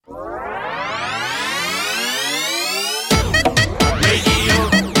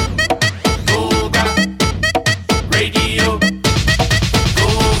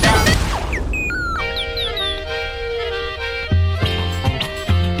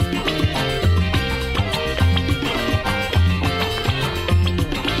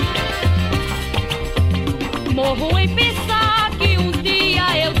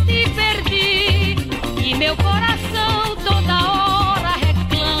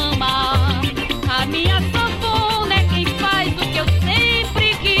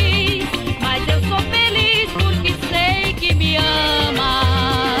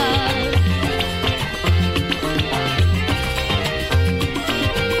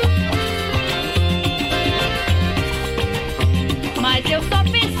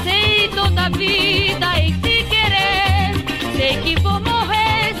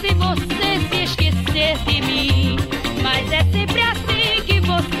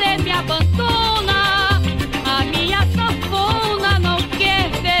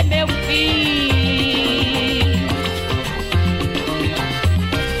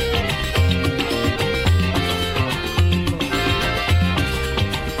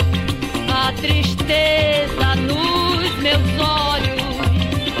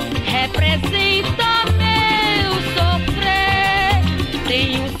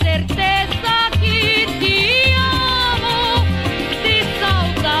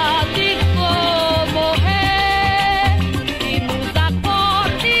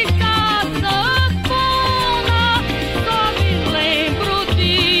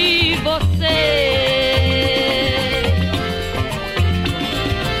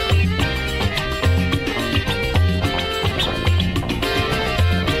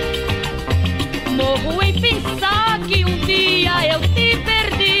Morro em pensar que um dia eu te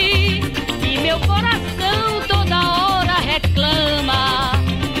perdi e meu coração toda hora reclama.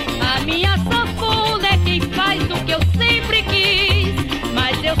 A minha sanfona é quem faz o que eu sempre quis,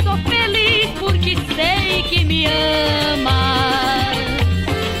 mas eu sou feliz porque sei que me ama.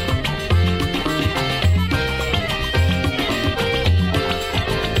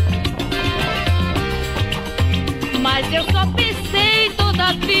 Mas eu só pensei toda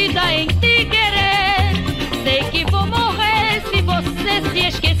a vida em te querer. Sei que vou morrer se você se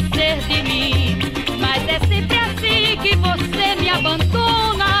esquecer de mim, mas é sempre assim que você me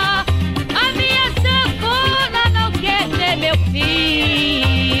abandona. A minha sanfona não quer ser meu fim.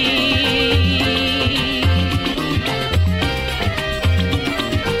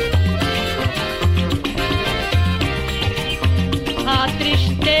 A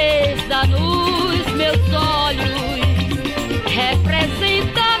tristeza nos meus olhos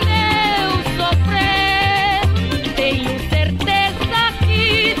representa meu sofrer. Tenho certeza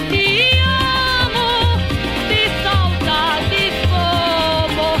que te amo, de saudade vou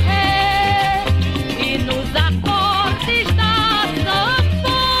morrer. E nos acordes da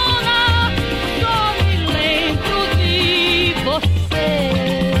sanfona só me lembro de você.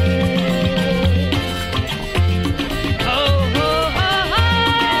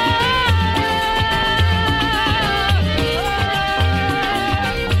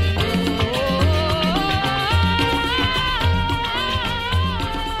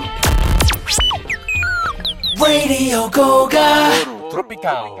 Radio Goga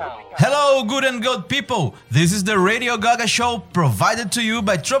Tropical. Hello, good and good people. This is the Radio Goga show provided to you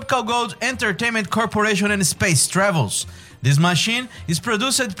by Tropical Gold Entertainment Corporation and Space Travels. This machine is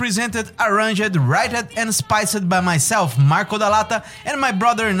produced, presented, arranged, written and spiced by myself, Marco Dalata, and my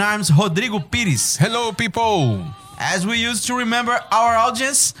brother-in-arms, Rodrigo Pires. Hello, people. As we used to remember our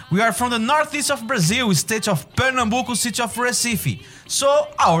audience, we are from the northeast of Brazil, state of Pernambuco, city of Recife. So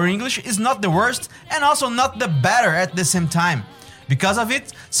our English is not the worst and also not the better at the same time. Because of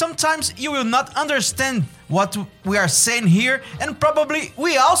it, sometimes you will not understand what we are saying here, and probably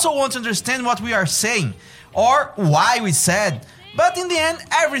we also won't understand what we are saying or why we said. But in the end,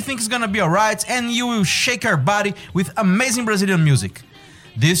 everything is gonna be alright and you will shake your body with amazing Brazilian music.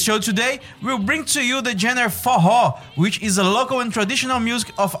 This show today will bring to you the genre Forró, which is a local and traditional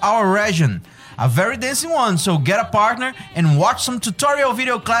music of our region. A very dancing one, so get a partner and watch some tutorial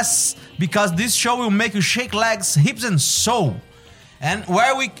video classes because this show will make you shake legs, hips and soul. And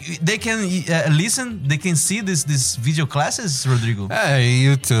where they can listen, they can see this video classes, Rodrigo?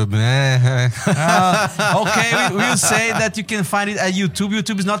 YouTube, né? Okay, we'll say that you can find it at YouTube.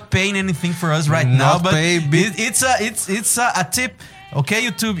 YouTube is not paying anything for us right now, but it's a tip. Okay,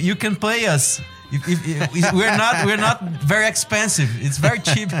 YouTube, you can play us. We're not very expensive. It's very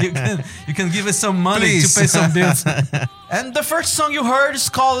cheap. You can give us some money to pay some bills. And the first song you heard is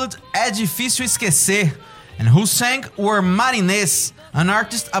called É Difícil Esquecer, and who sang were Marinês, an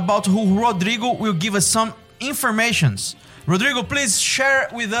artist about who Rodrigo will give us some informations. Rodrigo, please share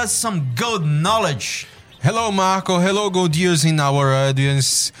with us some good knowledge. Hello, Marco. Hello, gold ears in our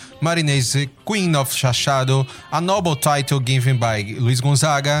audience. Marinês, Queen of Chachado, a noble title given by Luiz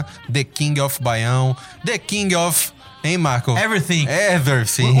Gonzaga, the King of Baião, the King of... Hein, Marco? Everything.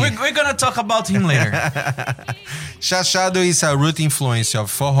 We're gonna talk about him later. Chachado is a root influence of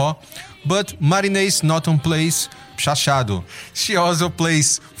Forró, but Marinês not only plays Chachado. She also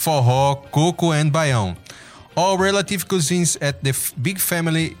plays Forró, Coco and Baião, all relative cousins at the big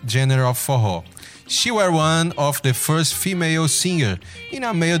family genre of Forró. She was one of the first female singers in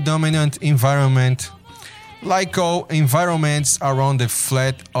a male-dominant environment, like all environments around the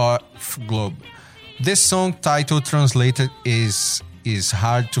flat Earth globe. The song title translated is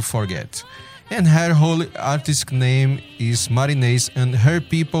hard to forget, and her whole artistic name is Marinês, and her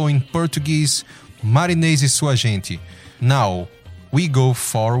people in Portuguese, Marinês e sua gente. Now, we go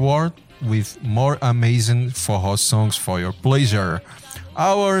forward with more amazing Forró songs for your pleasure.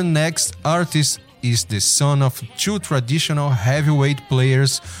 Our next artist is the son of two traditional heavyweight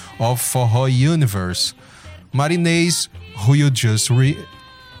players of Forró universe, Marinês, who you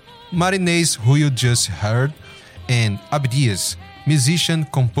just heard, and Abdias, musician,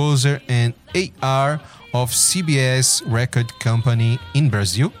 composer, and AR of CBS record company in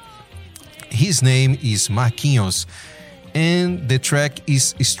Brazil. His name is Marquinhos, and the track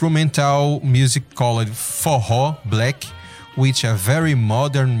is instrumental music called Forró Black, which a very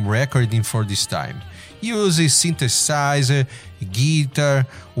modern recording for this time. Uses synthesizer, guitar,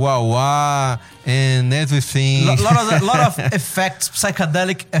 wah-wah, and everything. Lot of effects,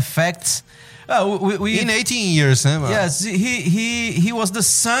 psychedelic effects. In 18 years, né? Yes, he was the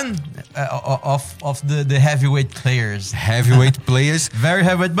son of the heavyweight players. Heavyweight players. Very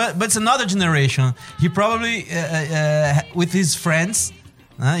heavyweight, but it's another generation. He probably with his friends,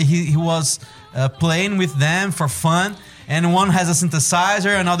 he was playing with them for fun. And one has a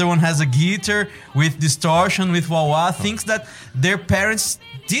synthesizer, another one has a guitar with distortion, with wah-wah. Things that their parents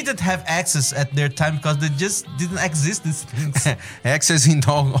didn't have access at their time because they just didn't exist, these things. Access in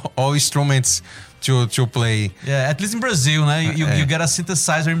all instruments to play. Yeah, at least in Brazil, né? You get a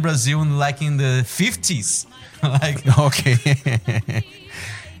synthesizer in Brazil like in the 50s. Like, okay.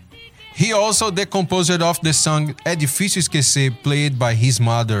 He also the composer of the song É Difícil Esquecer, played by his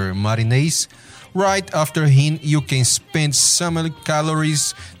mother, Marinês. Right after him, you can spend summer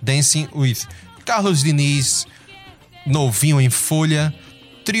calories dancing with Carlos Diniz, Novinho em Folha,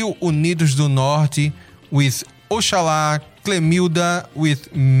 Trio Unidos do Norte with Oxalá, Clemilda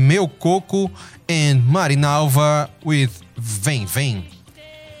with Meu Coco, and Marinalva with Vem Vem.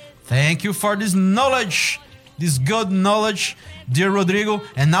 Thank you for this knowledge, this good knowledge, dear Rodrigo.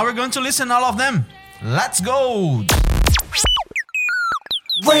 And now we're going to listen all of them. Let's go!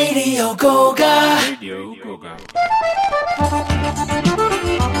 Radio Goga. Radio Goga.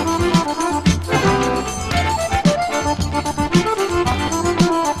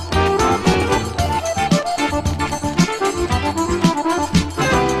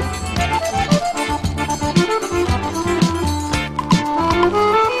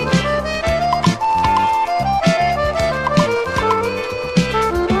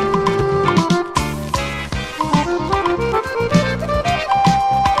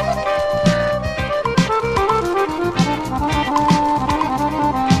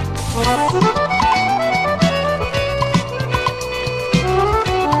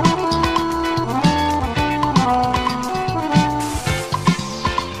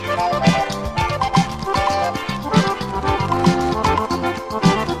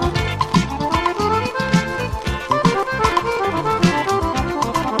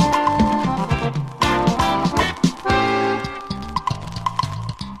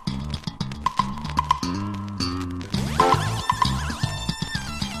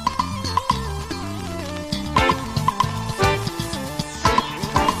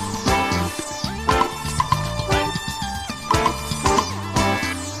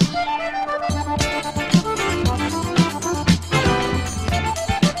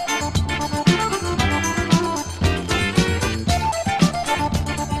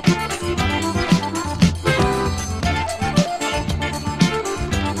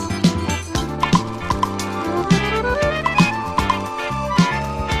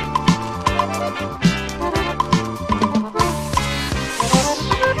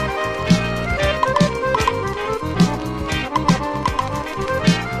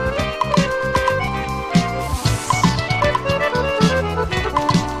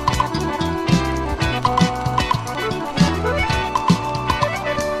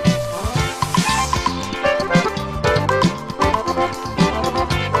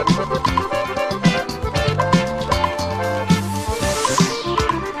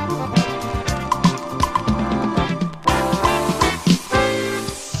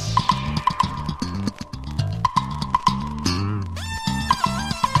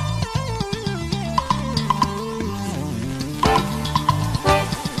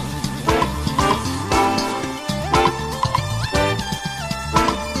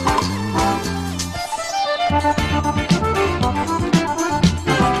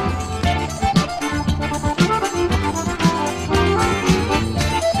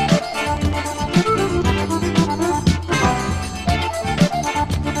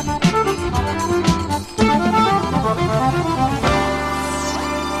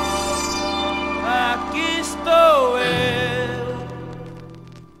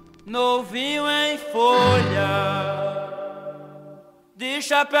 novinho em folha, de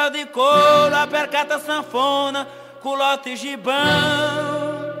chapéu de couro, apercata sanfona, culote e gibão,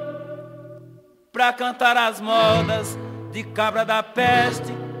 pra cantar as modas de cabra da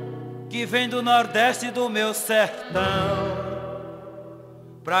peste, que vem do nordeste do meu sertão,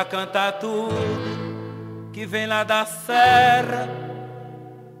 pra cantar tudo que vem lá da serra,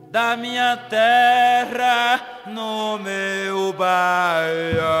 da minha terra, no meu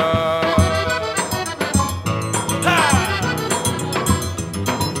baião.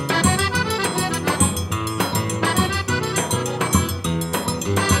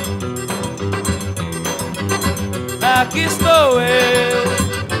 Aqui estou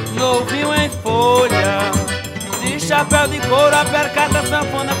eu, novinho em folha, de chapéu de couro, apercata,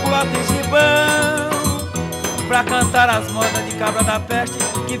 sanfona, culote e gibão, pra cantar as modas de cabra da peste,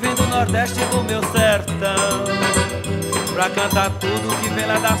 que vem do Nordeste e do meu sertão, pra cantar tudo que vem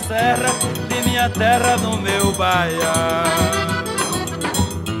lá da serra, de minha terra no meu baião.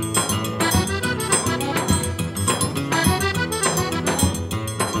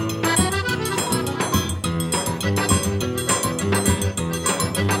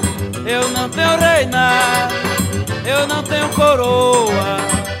 Eu não tenho reinado, eu não tenho coroa,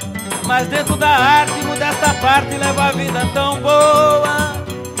 mas dentro da arte, modesta parte, levo a vida tão boa.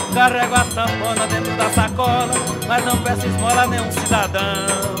 Carrego a sanfona dentro da sacola, mas não peço esmola a nenhum cidadão.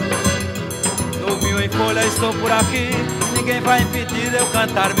 Novinho em folha, estou por aqui, ninguém vai impedir eu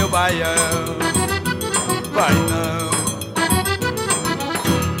cantar meu baião. Vai não.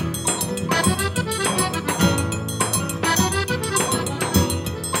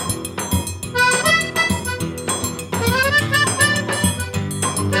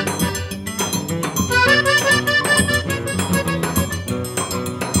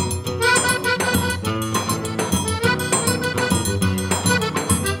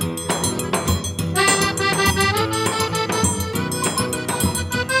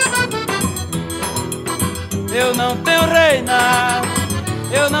 Eu não tenho reinado,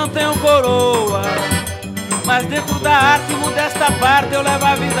 eu não tenho coroa, mas dentro da arte, modesta parte, eu levo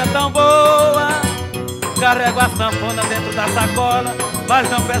a vida tão boa. Carrego a sanfona dentro da sacola, mas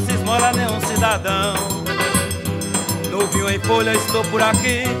não peço esmola a nenhum cidadão. Novinho em folha, estou por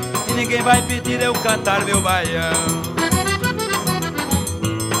aqui, e ninguém vai impedir eu cantar meu baião.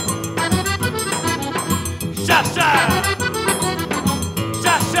 Xaxá!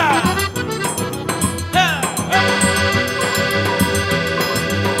 Xaxá!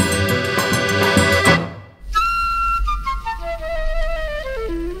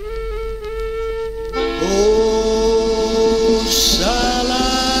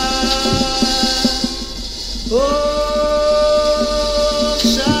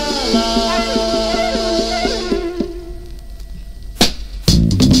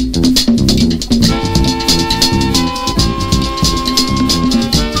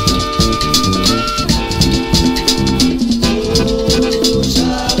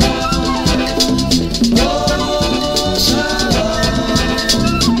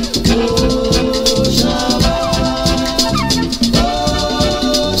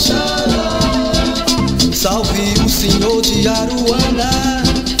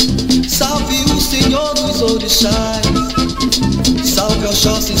 Salve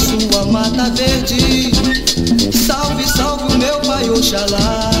Oxóssi, sua mata verde. Salve, salve o meu pai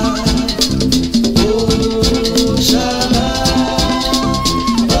Oxalá. Oxalá,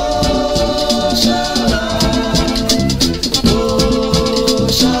 Oxalá,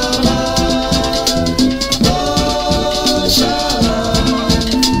 Oxalá, Oxalá.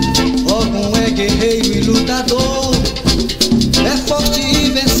 Ogum é guerreiro e lutador, é forte e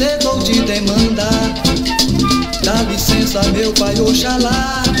vencedor de demanda. Dá licença, meu pai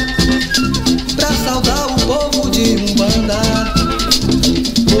Oxalá, pra saudar o povo de Umbanda.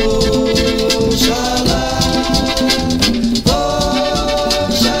 Oxalá, Oxalá,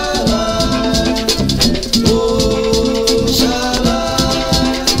 Oxalá,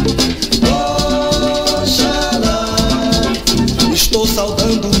 Oxalá. Estou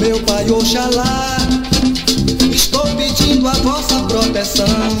saudando meu pai Oxalá, estou pedindo a vossa proteção,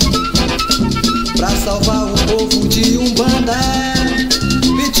 pra salvar o povo de Umbanda,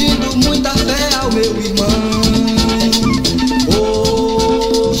 pedindo muita fé ao meu irmão.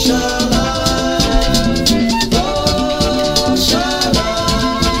 Oxalá, Oxalá,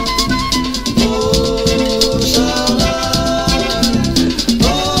 Oxalá, Oxalá,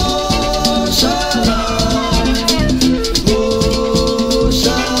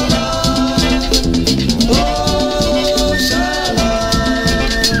 Oxalá,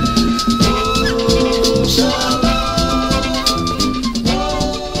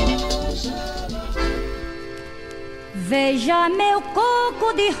 Veja meu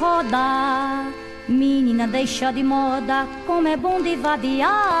coco de roda, menina deixa de moda, como é bom de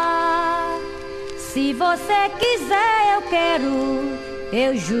vadiar. Se você quiser eu quero,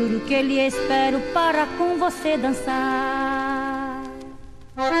 eu juro que lhe espero para com você dançar.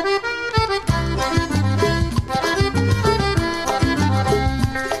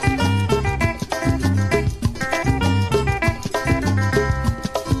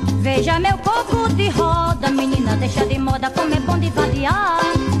 Veja meu coco de roda, menina deixa de moda, como é bom de vadiar.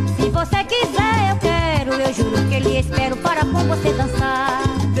 Se você quiser eu quero, eu juro que lhe espero para com você dançar.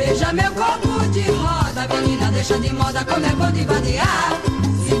 Veja meu coco de roda, menina deixa de moda, como é bom de vadiar.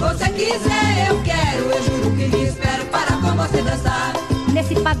 Se você quiser eu quero, eu juro que lhe espero para com você dançar.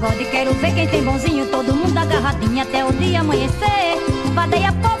 Nesse pagode quero ver quem tem bonzinho, todo mundo agarradinho até o dia amanhecer.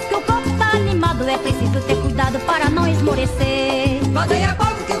 Vadeia Rodeia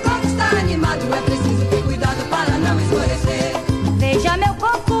pouco que o corpo está animado. É preciso ter cuidado para não esmorecer. Veja meu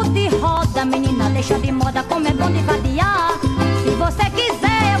corpo de roda, menina, deixa de moda como é bom de vadiar. Se você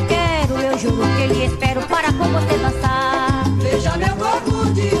quiser, eu quero, eu juro que lhe espero para com você dançar. Veja meu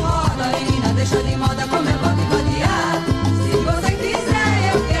corpo de roda, menina, deixa de moda como é bom de vadiar. Se você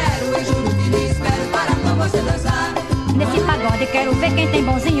quiser, eu quero, eu juro que lhe espero para com você dançar. Nesse pagode quero ver quem tem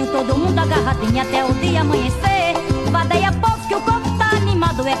bonzinho, todo mundo agarradinho até o dia amanhecer. Vadeia pouco que o corpo tá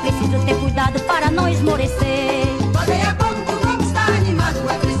animado, é preciso ter cuidado para não esmorecer. Vadeia pouco que o corpo está animado,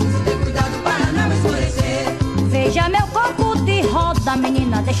 é preciso ter cuidado para não esmorecer. Veja meu corpo de roda,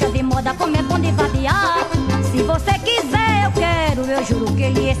 menina, deixa de moda como é bom de vadiar. Se você quiser, eu quero, eu juro que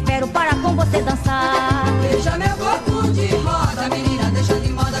lhe espero para com você dançar. Veja meu corpo de roda, menina, deixa de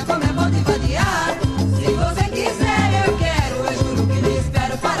moda como é bom de vadiar. Se você quiser, eu quero, eu juro que lhe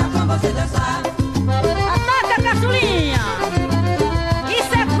espero para com você dançar. Ataca, caçulinha!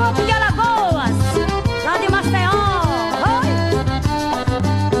 Isso é fogo de Alagoas, lá de Maceió. Oi!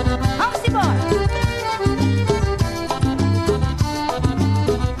 Vamos embora!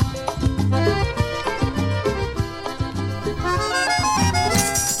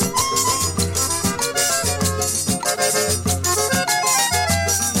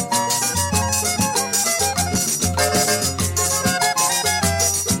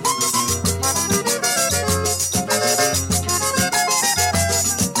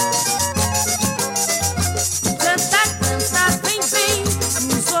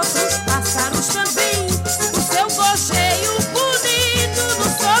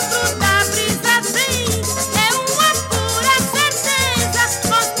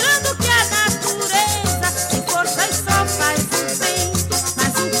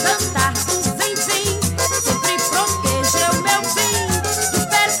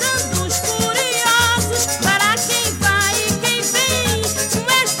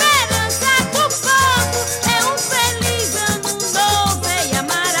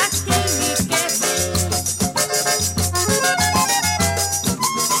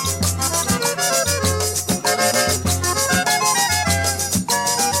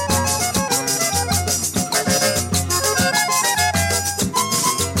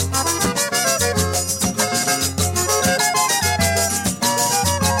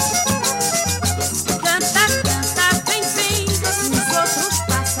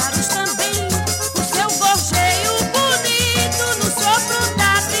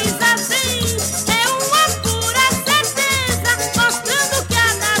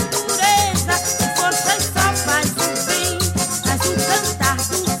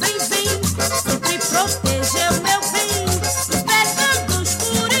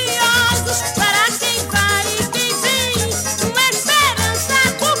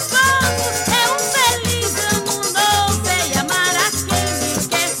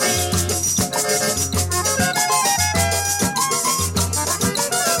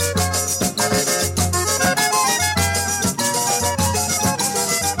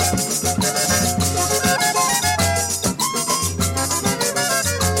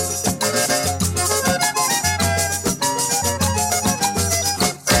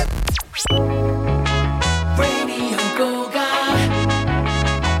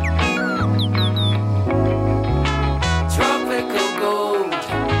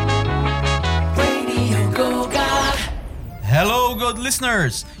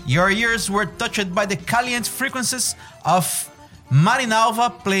 Listeners, your ears were touched by the caliente frequencies of Marinalva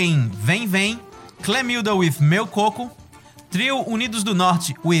playing Vem Vem, Clemilda with Meu Coco, Trio Unidos do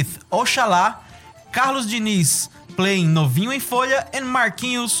Norte with Oxalá, Carlos Diniz playing Novinho em Folha, and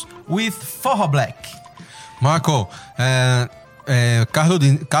Marquinhos with Forró Black. Marco,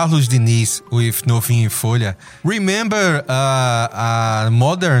 Carlos Diniz with Novinho em Folha. Remember a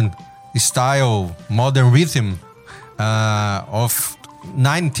modern style, modern rhythm of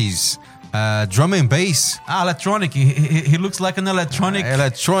 90s drum and bass. Electronic. He looks like an electronic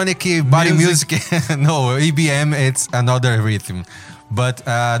body music. No, EBM, it's another rhythm. But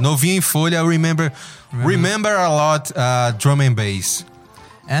Novinho em Folha, remember a lot drum and bass.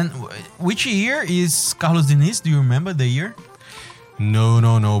 And which year is Carlos Diniz? Do you remember the year? No.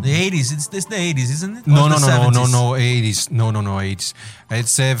 The 80s. It's the 80s, isn't it? No, 80s. No, 80s.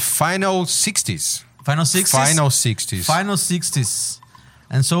 It's final 60s. Final 60s? Final 60s. Final 60s.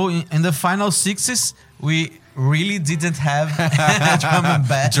 And so in the final 60s, we really didn't have drum and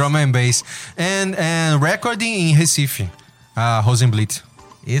bass. Drum and bass. And recording in Recife, Rosenblit.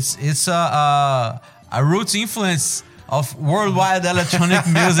 It's a roots influence of worldwide electronic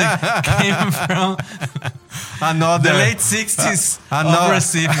music came from the late 60s of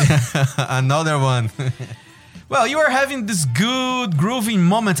Recife. Another one. Well, you are having this good grooving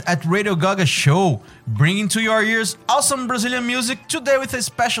moment at Radio Goga show, bringing to your ears awesome Brazilian music today with a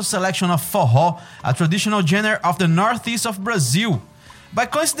special selection of forró, a traditional genre of the northeast of Brazil. By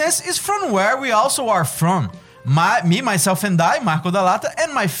coincidence, it's from where we also are from. Me, myself and I, Marco da Lata,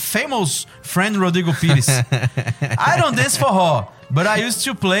 and my famous friend Rodrigo Pires. I don't dance forró, but I used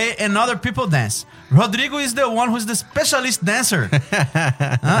to play and other people dance. Rodrigo is the one who's the specialist dancer.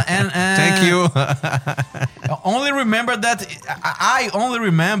 Thank you. Only remember that I only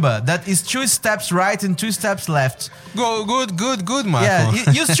remember that it's 2 steps right and 2 steps left. Good, Marco. Yeah,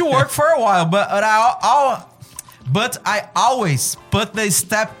 it used to work for a while, but I always put the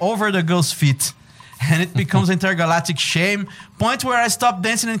step over the girl's feet. And it becomes intergalactic shame, point where I stop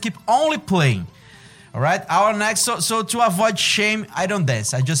dancing and keep only playing. All right, our next, so to avoid shame, I don't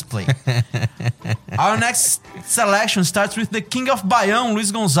dance, I just play. Our next selection starts with the King of Baião,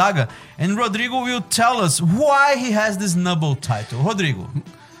 Luis Gonzaga, and Rodrigo will tell us why he has this noble title. Rodrigo.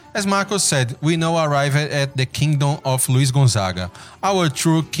 As Marco said, we now arrive at the kingdom of Luis Gonzaga, our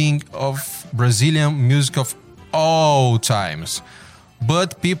true king of Brazilian music of all times.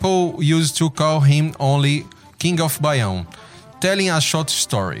 But people used to call him only King of Baião, telling a short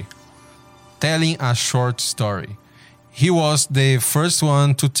story. He was the first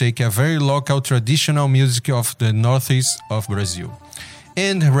one to take a very local traditional music of the northeast of Brazil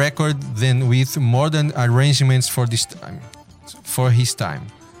and record them with modern arrangements for his time.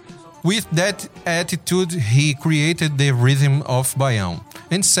 With that attitude, he created the rhythm of Baião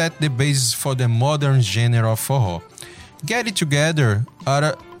and set the basis for the modern genre of forró. Getting together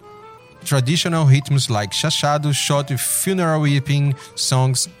are traditional rhythms like chachado, short funeral weeping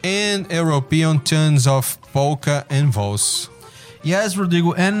songs, and European tunes of polka and waltz. Yes,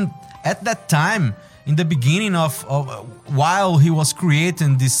 Rodrigo, and at that time, in the beginning of while he was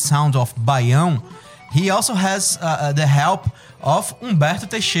creating this sound of Baião, he also has the help of Humberto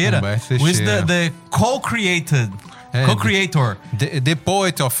Teixeira, who is the co-creator. The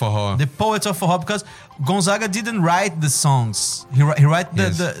poet of forró. The poet of forró, because Gonzaga didn't write the songs. He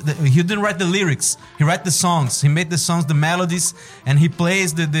didn't write the lyrics. He wrote the songs. He made the songs, the melodies, and he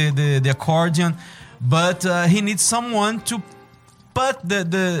plays the accordion. But he needs someone to put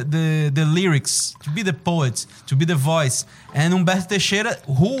the lyrics, to be the poet, to be the voice. And Humberto Teixeira,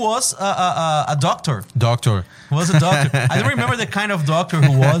 who was a doctor. Who was a doctor. I don't remember the kind of doctor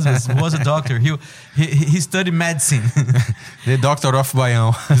who was a doctor. He studied medicine. The doctor of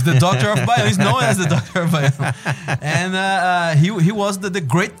Baião. He's the doctor of Baião. He's known as the doctor of Baião. And he was the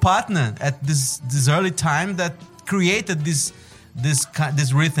great partner at this early time that created this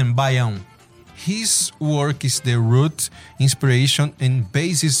rhythm, Baião. His work is the root, inspiration, and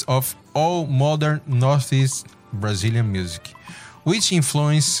basis of all modern Northeast Brazilian music, which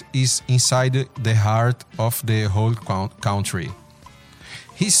influence is inside the heart of the whole country.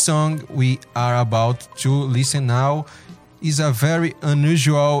 His song we are about to listen now is a very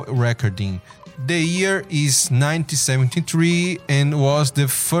unusual recording. The year is 1973 and was the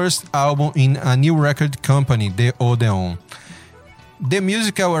first album in a new record company, the Odeon. The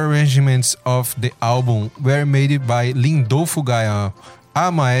musical arrangements of the album were made by Lindolfo Gaia,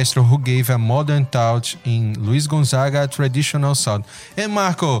 a maestro who gave a modern touch in Luis Gonzaga traditional sound. And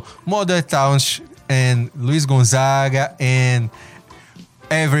Marco, modern touch and Luis Gonzaga and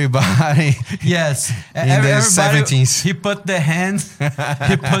everybody. Yes, in the 70s. He put the hand,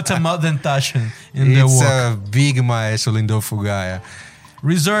 he put a modern touch in the work. It's a big maestro, Lindolfo Gaia.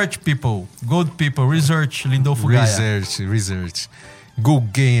 Research people, good people, research Lindolfo Gaia. Research.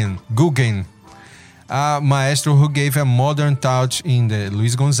 Guggen. A maestro who gave a modern touch in the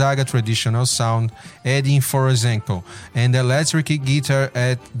Luis Gonzaga traditional sound, adding, for example, an electric guitar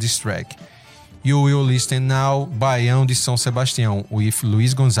at this track. You will listen now Baião de São Sebastião with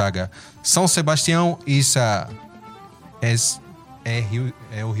Luis Gonzaga. São Sebastião is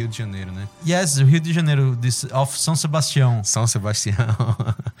o Rio de Janeiro, né? Yes, Rio de Janeiro, this of São Sebastião. São Sebastião.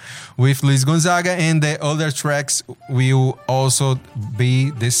 With Luis Gonzaga, and the other tracks will also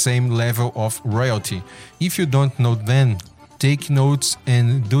be the same level of royalty. If you don't know them, take notes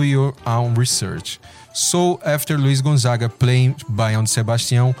and do your own research. So after Luis Gonzaga playing Baião de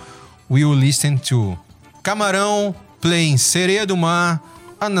Sebastião, we will listen to Camarão playing Sereia do Mar,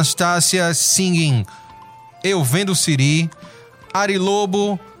 Anastácia singing Eu Vendo Siri, Ari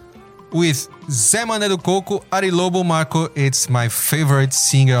Lobo with Zé Mané do Coco. Ari Lobo, Marco, it's my favorite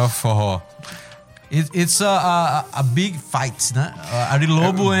singer of forró. It's a big fight, né? Ari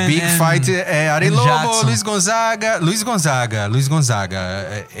Lobo and... Big fight, Ari Lobo, Jackson. Luis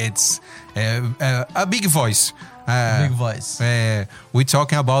Gonzaga. It's a big voice. Big voice. We're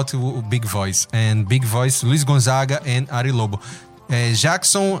talking about big voice. And big voice, Luis Gonzaga and Ari Lobo.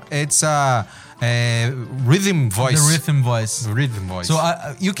 Jackson, it's a rhythm voice. The rhythm voice. Rhythm voice. So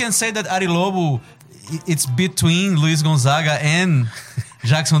you can say that Ari Lobo, it's between Luis Gonzaga and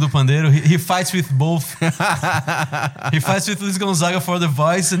Jackson do Pandeiro. He fights with both. He fights with Luis Gonzaga for the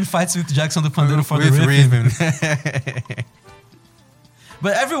voice and fights with Jackson do Pandeiro for the rhythm.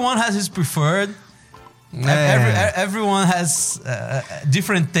 But everyone has his preferred. Everyone has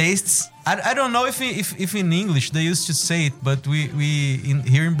different tastes. I don't know if in English they used to say it, but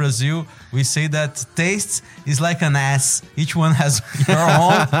here in Brazil we say that taste is like an ass. Each one has your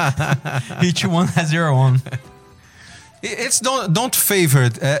own. Each one has your own. It's don't favor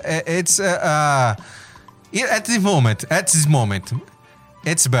it. It's at this moment.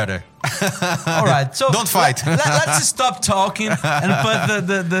 It's better. All right, so don't fight. Let's stop talking and put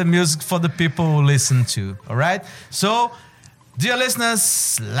the music for the people who listen to. All right. So, dear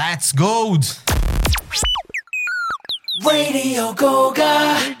listeners, let's go. Radio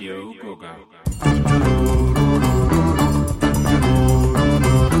Goga. Radio Goga.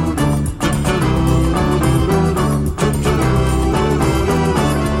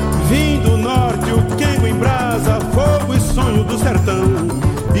 Vim do norte, o quengo em brasa, fogo e sonho do sertão.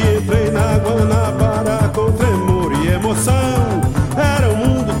 E entrei na Guanabara com tremor e emoção. Era um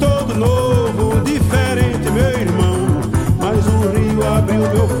mundo todo novo, diferente, meu irmão. Mas o rio abriu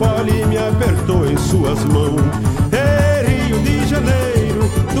meu fole e me apertou em suas mãos. Ei, Rio de Janeiro,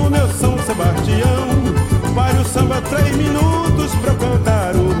 do meu São Sebastião. Para o samba 3 minutos pra eu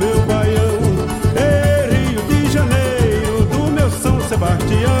cantar o meu baião. Ei, Rio de Janeiro, do meu São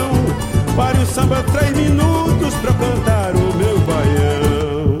Sebastião. Para o samba 3 minutos pra eu cantar o meu baião.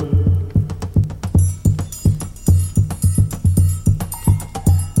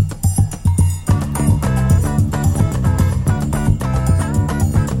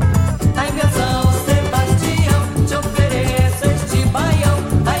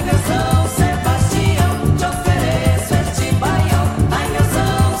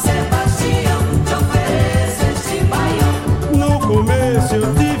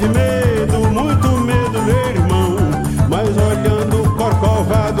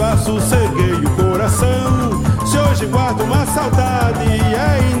 Sosseguei o coração. Se hoje guardo uma saudade,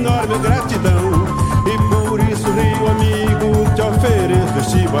 é enorme gratidão. E por isso, Rio amigo, te ofereço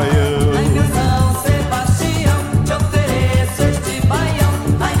este baião. Ai, meu São Sebastião, te ofereço este baião.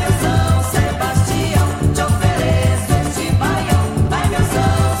 Ai, meu São Sebastião, te ofereço este baião. Ai, meu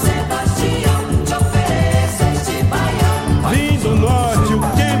São Sebastião, te ofereço este baião. Vim do norte, o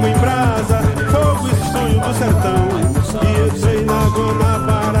queimo em brasa, fogo e sonho do sertão. E entrei na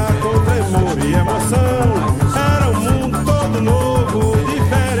Guanabara com tremor e emoção. Era um mundo todo novo,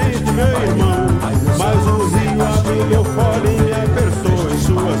 diferente, meu irmão. Mas o rio abriu meu fole e me apertou em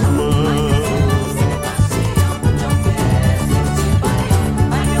suas mãos.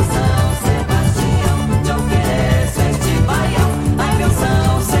 Ai, meu São Sebastião, te ofereço este baião. Ai, meu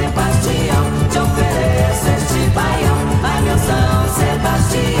São Sebastião, te ofereço este baião. Ai, meu São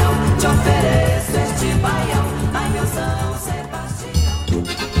Sebastião, te ofereço este baião. Ai, meu São Sebastião.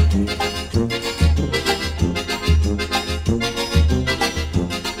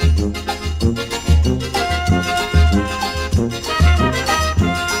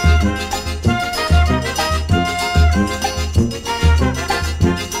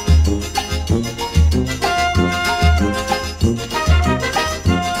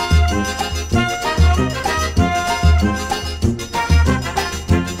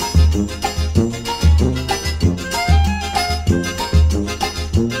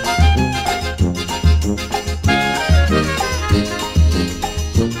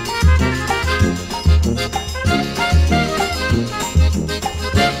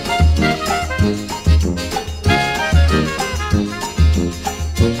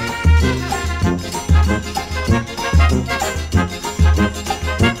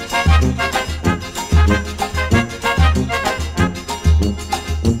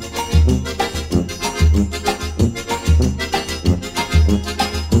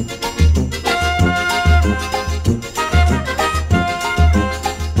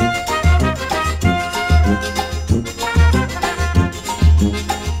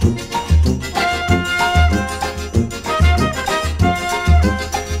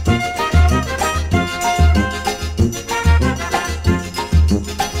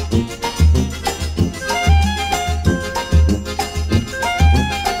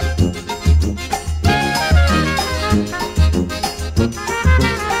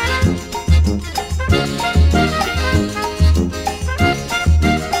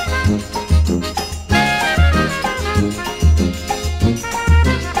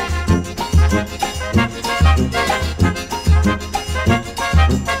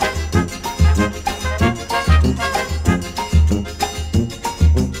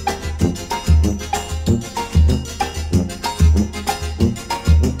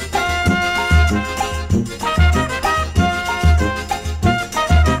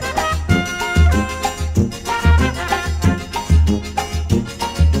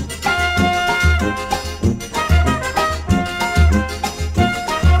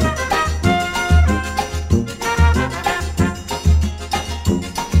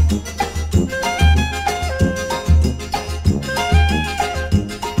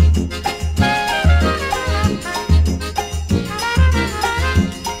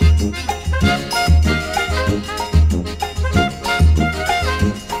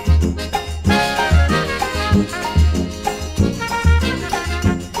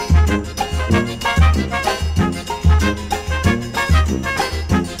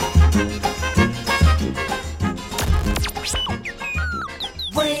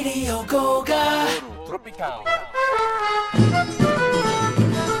 tropical.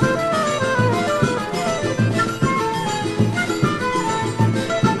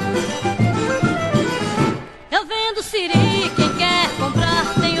 Eu vendo siri, quem quer comprar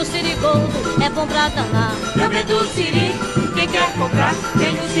tem o sirigoldo, é bom pra danar. Eu vendo siri, quem quer comprar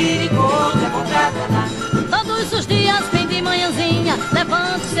tem o sirigoldo, é bom pra danar. Todos os dias vem de manhãzinha,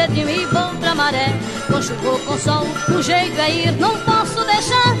 levanto cedinho e vou pra maré. Com chuva ou com sol, o jeito é ir, não posso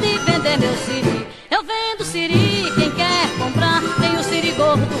deixar de vender meu siri. Eu vendo siri, quem quer comprar tem o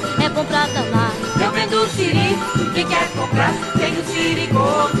sirigoldo, é bom pra danar. Eu vendo siri, quem quer comprar tem o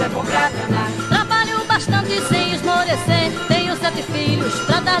sirigoldo, é bom pra danar. Trabalho bastante sem esmorecer, tenho 7 filhos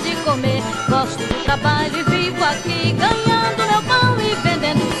pra dar de comer. Gosto do trabalho e vivo aqui, ganhando meu pão e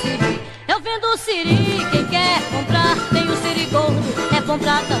vendendo siri. Eu vendo siri, quem quer comprar tem o sirigoldo, é bom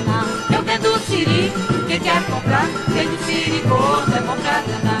pra danar. Eu vendo siri, quem quer comprar tem o sirigoldo, é bom pra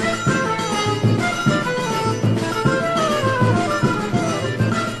danar.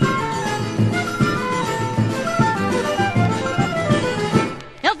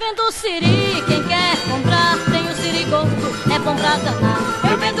 Eu vendo siri, quem quer comprar tem o sirigoldo, é bom pra danar.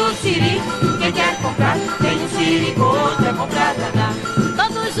 Eu vendo siri, quem quer comprar tem o sirigoldo, é bom pra danar.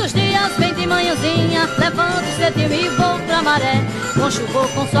 Todos os dias vem de manhãzinha, levanto cedinho e vou pra maré. Com chuva ou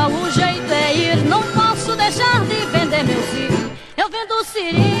com sol o jeito é ir, não posso deixar de vender meu siri. Eu vendo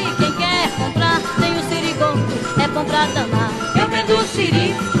siri, quem quer comprar tem o sirigoldo, é bom pra danar. Eu vendo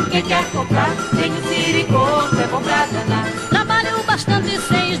siri, quem quer comprar tem o sirigoldo, é bom pra danar. Trabalho bastante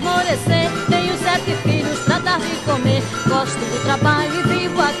sem esmorecer, tenho 7 filhos pra dar de comer. Gosto do trabalho e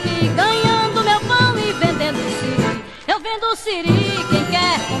vivo aqui, ganhando meu pão e vendendo siri. Eu vendo siri, quem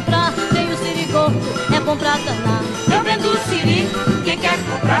quer comprar tem o sirigoldo, é bom pra danar. Eu vendo siri, quem quer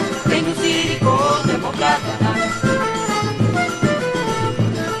comprar tem o sirigoldo, é bom pra danar.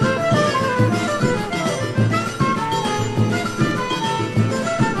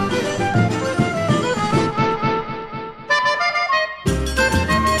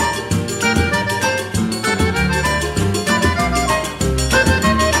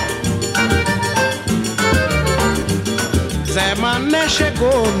 Zé Mané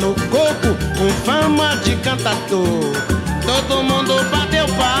chegou no coco com fama de cantador. Todo mundo bateu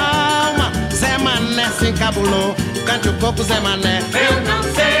palma, Zé Mané se encabulou. Cante o coco, Zé Mané. Eu não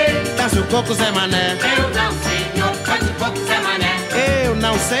sei. Dança o coco, Zé Mané. Eu não sei, senhor. Cante o coco, Zé Mané. Eu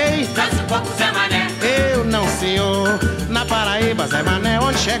não sei. Dança o coco, Zé Mané. Eu não, senhor. Na Paraíba, Zé Mané,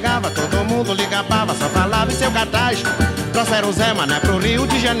 onde chegava, todo mundo lhe gabava, só falava em seu cartaz. Trouxeram o Zé Mané pro Rio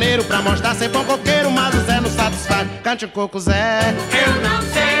de Janeiro pra mostrar ser bom coqueiro, mas o Zé não satisfaz. Cante o coco, Zé. Eu não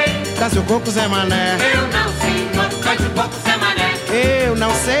sei. Dança o coco, Zé Mané. Eu não sei, senhor. Cante o coco, Zé Mané. Eu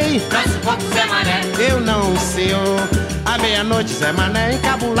não sei. Dança o coco, Zé Mané. Eu não, senhor. À meia-noite, Zé Mané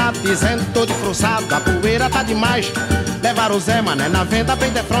encabulado, dizendo todo frustrado, a poeira tá demais. Levaram o Zé Mané na venda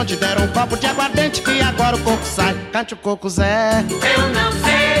bem de frente, deram um copo de aguardente que agora o coco sai. Cante o coco, Zé. Eu não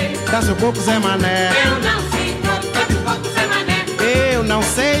sei. Dança o coco, Zé Mané. Eu não sei, senhor. Cante o coco, Zé Mané. Eu não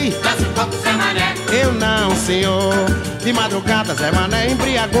sei. Dança o coco, Zé Mané. Eu não, senhor. De madrugada, Zé Mané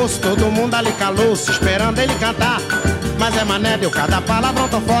embriagou-se, todo mundo ali calou-se, esperando ele cantar. Mas Zé Mané deu cada palavrão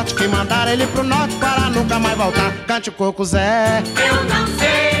tão forte que mandaram ele pro norte para nunca mais voltar. Cante o coco, Zé. Eu não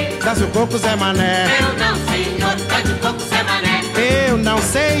sei. Dança o coco, Zé Mané. Eu não sei, senhor. Cante o coco, Zé Mané. Eu não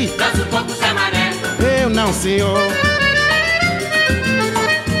sei. Dança o coco, Zé Mané. Eu não, senhor.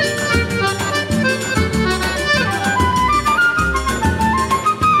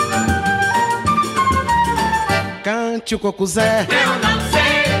 Cante o coco, Zé. Eu não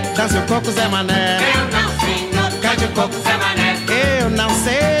sei. Dança o coco, Zé Mané. Eu não sei, senhor. Cante o coco, Zé Mané. Eu não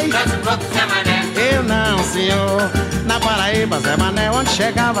sei. Dança o coco, Zé Mané. Eu não, senhor. Na Paraíba, Zé Mané, onde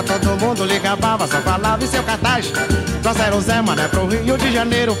chegava, todo mundo lhe gabava, só falava em seu cartaz. Trouxeram o Zé Mané pro Rio de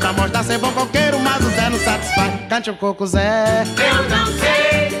Janeiro pra mostrar ser bom coqueiro, mas o Zé não satisfaz. Cante o coco, Zé. Eu não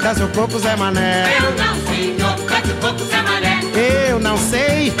sei. Dança o coco, Zé Mané. Eu não sei, senhor. Cante o coco, Zé Mané. Eu não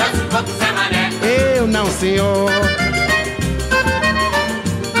sei. Dança o coco, Zé Mané. Eu não, senhor.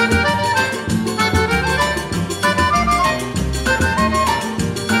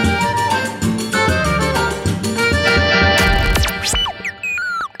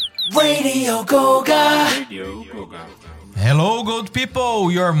 Radio Goga. Hello, good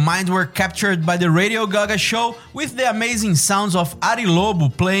people! Your minds were captured by the Radio Goga show with the amazing sounds of Ari Lobo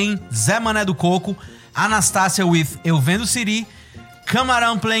playing Zé Mané do Coco, Anastácia with Eu Vendo Siri,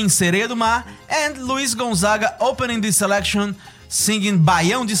 Camarão playing Sereia do Mar, and Luiz Gonzaga opening the selection singing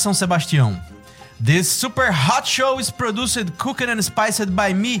Baião de São Sebastião. This super hot show is produced, cooked and spiced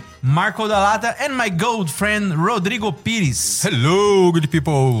by me, Marco da Lata, and my good friend Rodrigo Pires. Hello, good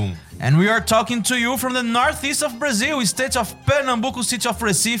people! And we are talking to you from the northeast of Brazil, state of Pernambuco, city of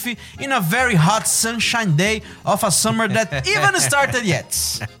Recife, in a very hot sunshine day of a summer that even started yet.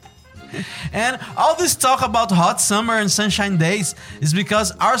 And all this talk about hot summer and sunshine days is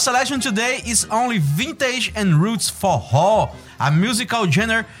because our selection today is only vintage and roots forró, a musical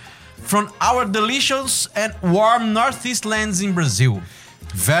genre from our delicious and warm northeast lands in Brazil.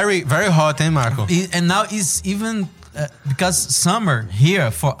 Very, very hot, eh, Marco? And now it's even because summer here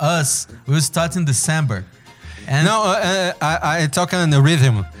for us will start in December. And No, I talk on the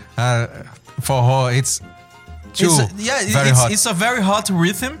rhythm. Forró, it's too very hot. It's a very hot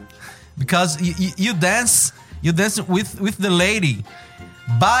rhythm because you dance with the lady,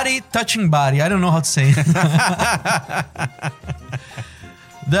 body touching body. I don't know how to say it.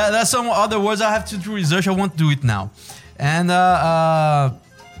 There's some other words I have to do research. I won't do it now. And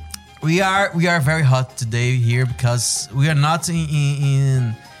we are very hot today here because we are not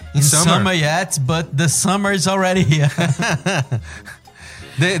in summer yet, but the summer is already here.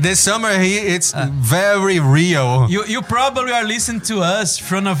 The summer here, it's very real. You probably are listening to us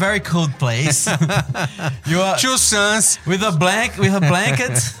from a very cold place. You are Two suns. with a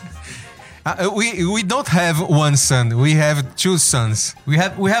blanket. We don't have one sun. We have two suns. We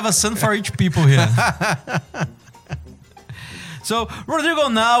have a sun for each people here. So Rodrigo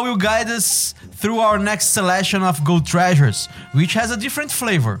now will guide us through our next selection of gold treasures, which has a different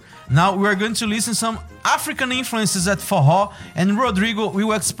flavor. Now we are going to listen some African influences at forró, and Rodrigo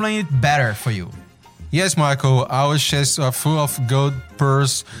will explain it better for you. Yes, Michael, our chests are full of gold,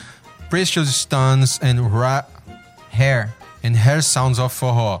 pearls, precious stones, and Hair. hair sounds of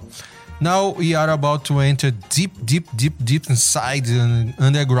forró. Now we are about to enter deep inside the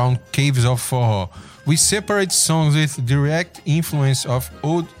underground caves of forró. We separate songs with direct influence of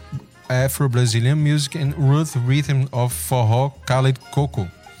old Afro-Brazilian music and root rhythm of forró called coco.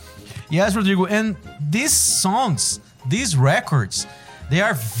 Yes, Rodrigo, and these songs, these records, they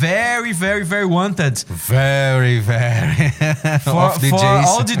are very, very, very wanted. Very For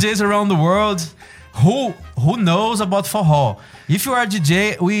all DJs around the world who knows about forró. If you are a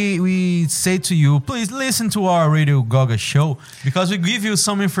DJ, we say to you, please listen to our Radio Goga show because we give you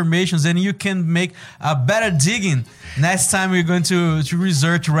some information and you can make a better digging next time we're going to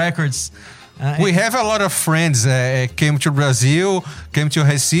research records. We have a lot of friends came to Brazil, came to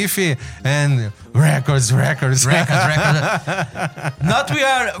Recife, and records. Not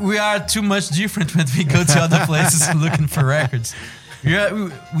we are too much different when we go to other places looking for records. We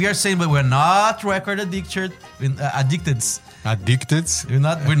are saying, but we're not record addicted. Addicted?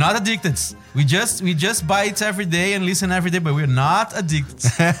 We're not addicted. We just buy it every day and listen every day, but we're not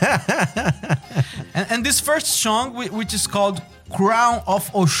addicted. and this first song, which is called Crown of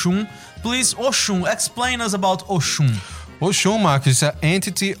Oshun. Please, Oshun, explain us about Oshun. Oshun, Marcos, is an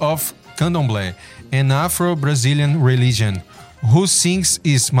entity of Candomblé, an Afro-Brazilian religion. Who sings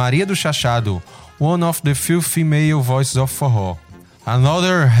is Maria do Chachado, one of the few female voices of forró.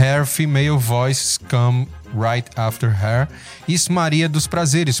 Another rare female voice come right after her is Maria dos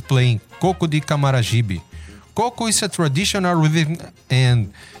Prazeres playing Coco de Camaragibe. Coco is a traditional rhythm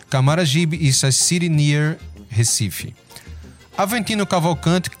and Camaragibe is a city near Recife. Aventino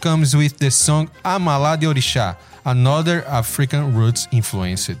Cavalcante comes with the song Amalá de Orixá, another African roots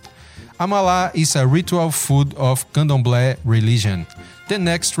influenced. Amalá is a ritual food of Candomblé religion. The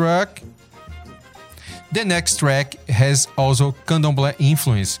next track has also Candomblé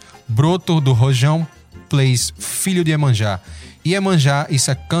influence. Broto do Rojão plays Filho de Iemanjá. Iemanjá is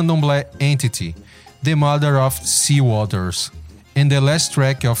a Candomblé entity, the mother of sea waters. And the last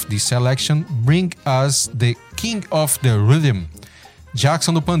track of this selection brings us the king of the rhythm,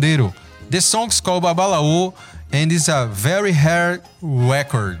 Jackson do Pandeiro. The song's called Babalaô and is a very rare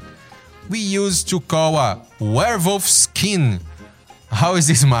record. We used to call a werewolf skin. How is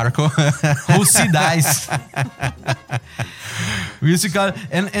this, Marco? Who see dies. We used to call it,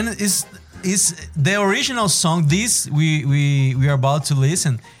 and is the original song. This we are about to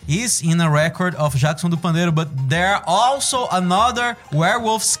listen is in a record of Jackson do Pandeiro, but there are also another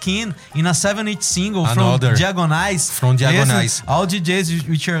werewolf skin in a 7-inch single from Diagonais. From Diagonais. Listen, all DJs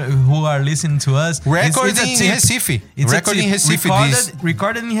who are listening to us. Recorded in Recife.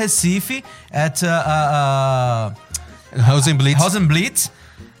 Recorded in Recife at Rosenblitz.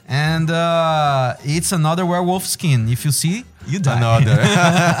 And it's another werewolf skin. If you see, you die. Another.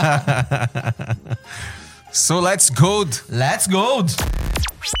 So let's go. Let's go.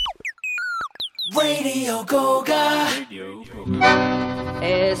 Radio Goga.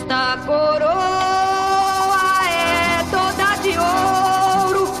 Esta coroa é toda de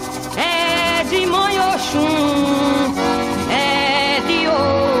ouro, é de mãe Oxum, é de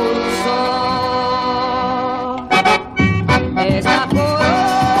ouro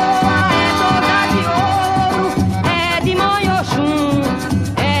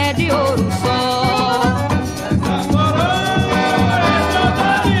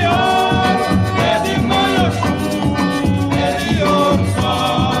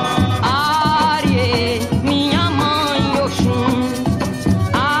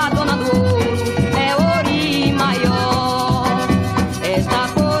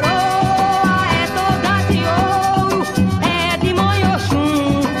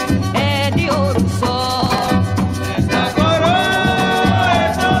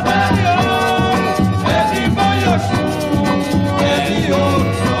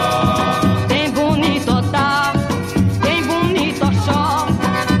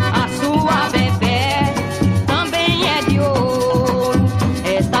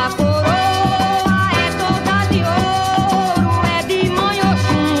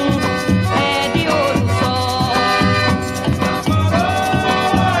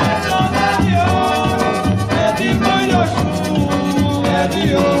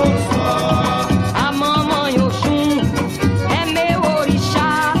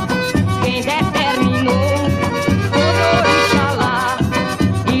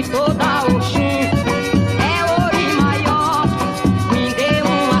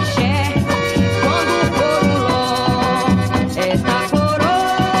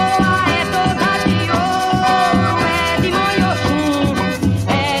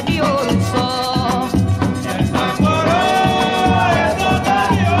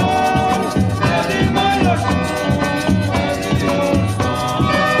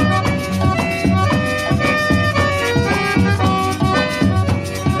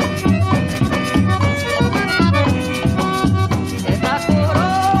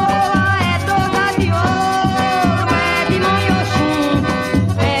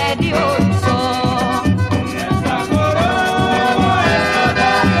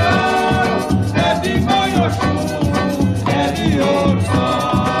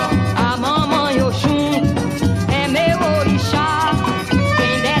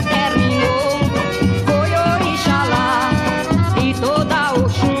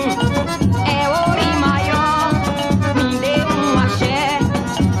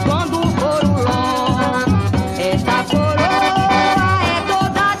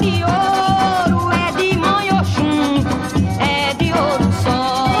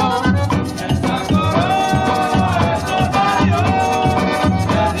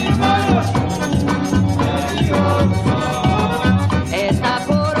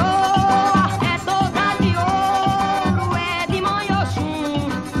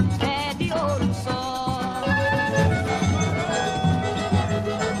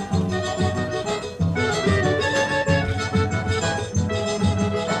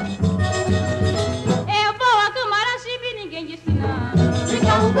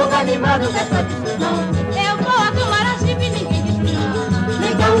da tradição. Eu vou a Camaragibe, ninguém diz que não.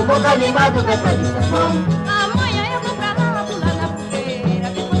 Me dá um pouco animado da tradição. Amanhã eu vou pra lá, pular na fogueira.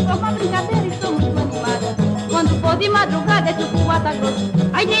 Depois for uma brincadeira, estou muito animada. Quando for de madrugada é tipo guata grosso.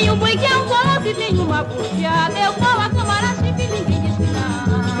 Aí tem um boi que é um colosso e tem uma puxada. Eu vou a Camaragibe, ninguém diz que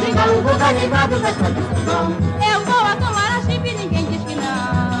não. Me dá um pouco animado da tradição. Eu vou a Camaragibe, ninguém diz que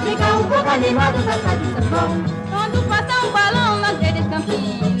não. Me dá um pouco animado da tradição. Quando passa um balão nas redes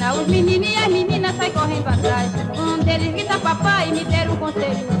Campina, os meninos e as meninas saem correndo atrás. Um deles grita papai e me deram um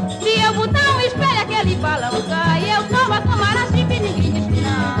conselho. Se eu botar um espelho, aquele balão cai. Eu vou a Camaragibe, ninguém diz que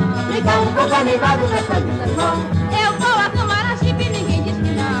não. Me dá um pouco animado da tradição. Eu vou a Camaragibe, ninguém diz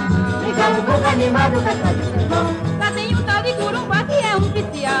que não. Me dá um pouco animado da tradição. Lá tem um tal de Curumbá que é um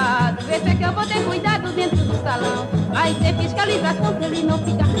viciado. Vê se é que eu vou ter cuidado dentro do salão. Aí tem fiscalização pra ele não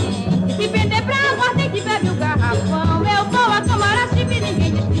ficar quente. Se vender pra aguardente, bebe o garrafão. Eu vou a Camaragibe,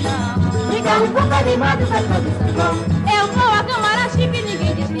 ninguém diz que não. Me dá um pouco animado da tradição. Eu vou a Camaragibe,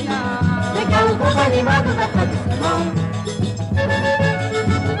 ninguém diz que não. Me dá um pouco animado da tradição.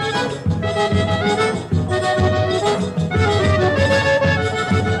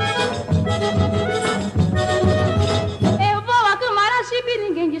 Eu vou a Camaragibe,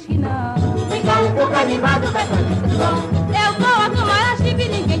 ninguém diz que não. Me dá um pouco animado da tradição. Eu vou a Camaragibe,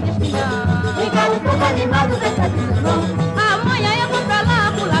 ninguém diz que não. Me dá um pouco animado da tradição. Amanhã eu vou pra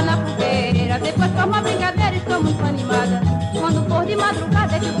lá, pular na fogueira. Depois for uma brincadeira, estou muito animada. Quando for de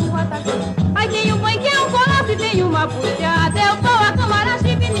madrugada é tipo um atacante. Aí tem um boi que é um colosso e tem uma puxada. Eu vou a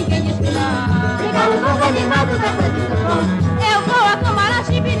Camaragibe, ninguém diz que não. Me dá um pouco animado da tradição. Eu vou a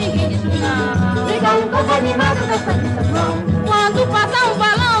Camaragibe, ninguém diz que não. Me dá um pouco animado da tradição. Quando passa um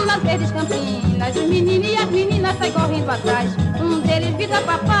balão nas redes Campinas, os meninos e as meninas saem correndo atrás. Um deles grita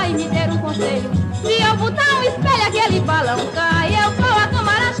papai e me deram um conselho. Se eu botar um espelho, aquele balão cai. Eu vou a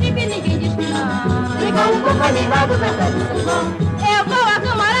Camaragibe, ninguém diz que não. Me dá um pouco animado da tradição. Eu vou a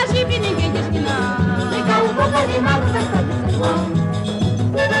Camaragibe, ninguém diz que não. Me dá um pouco animado da tradição.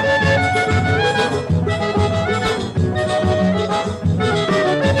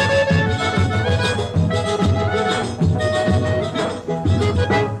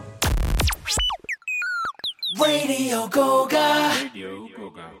 Radio Goga. Radio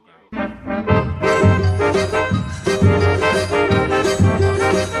Goga.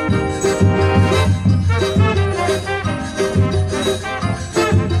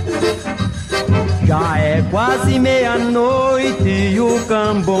 Já é quase meia-noite e o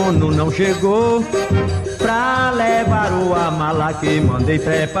cambono não chegou pra levar o amala que mandei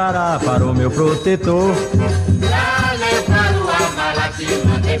preparar para o meu protetor. Pra levar o amala que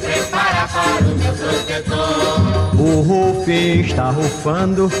mandei preparar para o meu protetor. O rufim está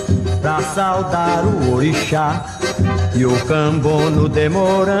rufando pra saudar o orixá e o cambono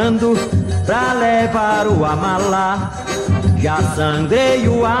demorando pra levar o amalá. Já sangrei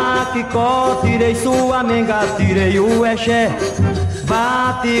o aquicó, tirei sua menga, tirei o exé.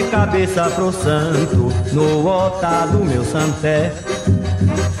 Bate cabeça pro santo no altar do meu santé.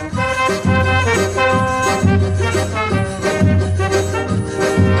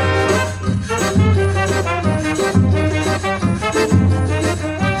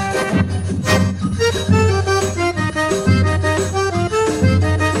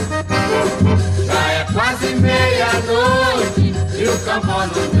 E o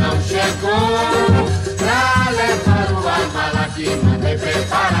cambono não chegou pra levar o amala que mandei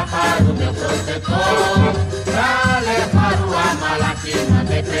preparar para o meu protetor. Pra levar o amala que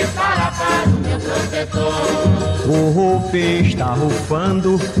mandei preparar para o meu protetor. O rufim está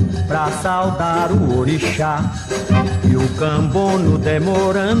rufando pra saudar o orixá e o cambono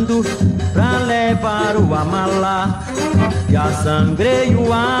demorando pra levar o amalá. Já sangrei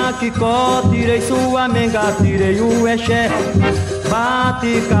o aquicó, tirei sua menga, tirei o exé.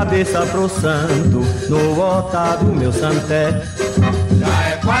 Bate cabeça pro santo no altar do meu santé. Já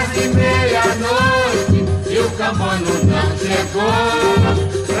é quase meia-noite e o cambono não chegou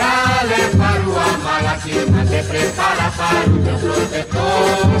pra levar o amala que mandei preparar para o meu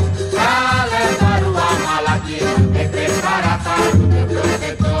protetor. Pra levar o amala que mandei preparar para o meu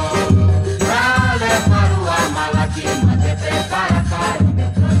protetor. Pra levar o amala que mandei preparar para o meu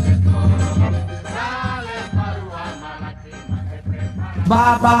protetor. Pra levar o amala que mandei preparar.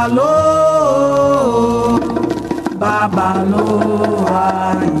 Babalô, babalô,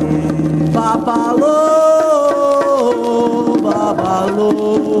 aie. Babalô, babalô,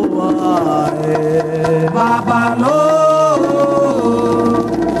 aê. Babalô,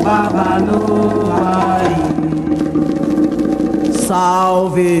 babalô, aie.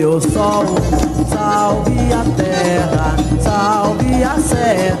 Salve o sol, salve a terra, salve salve a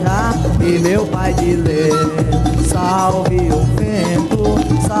serra e meu pai de lê. Salve o vento,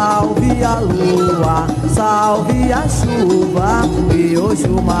 salve a lua, salve a chuva e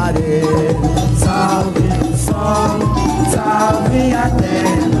Oxumaré. Salve o sol, salve a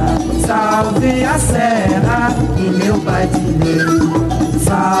terra, salve a serra e meu pai de lê.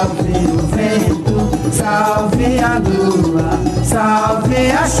 Salve o vento, salve a lua,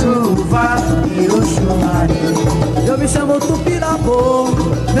 salve a chuva e Oxumaré. Eu me chamo Tupirabô,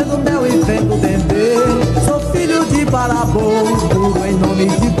 vendo mel e vendo dendê. Sou filho de Barabô, puro em nome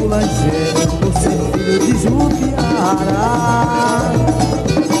de Boulanger. Por ser filho de Jupiara,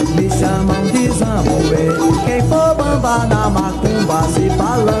 me chamam de Zambuê. Quem for bamba na macumba, se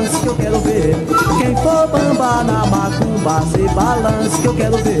balance que eu quero ver. Quem for bamba na macumba, se balance que eu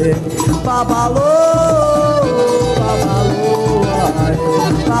quero ver. Babalô, babalô, aê.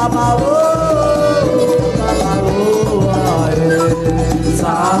 Babalô, babalô, aê.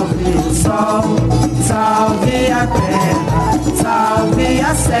 Salve o sol, salve a terra, salve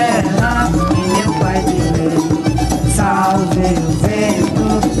a serra e meu pai de lei. Salve o vento,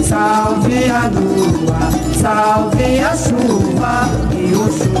 salve a lua, salve a chuva e o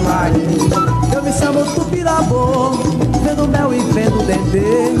Oxumaré. Eu me chamo Tupirabô, vendo mel e vendo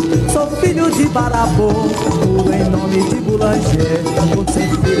dendê. Sou filho de Barabô, puro em nome de Boulanger. Por ser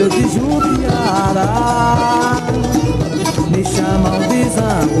filho de Jupiara, me chamam de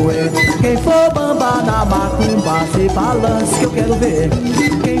Zambuê. Quem for bamba na macumba, se balance que eu quero ver.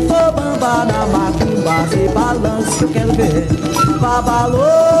 Quem for bamba na macumba, se balance que eu quero ver. Babalô,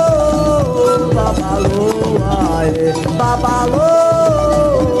 babalô, aê. Babalô,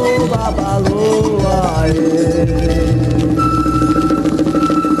 babalô, aê.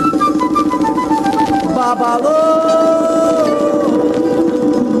 Babalô,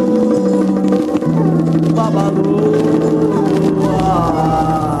 babalô.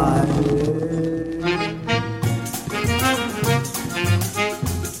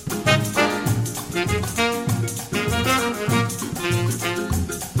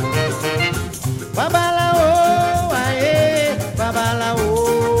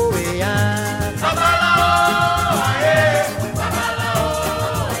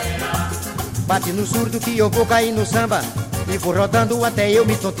 Bate no surdo que eu vou cair no samba e vou rodando até eu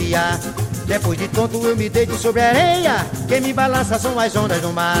me tontear. Depois de tonto eu me deito sobre a areia. Quem me balança são as ondas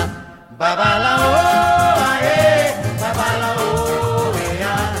do mar. Babalaô, aê, babalaô,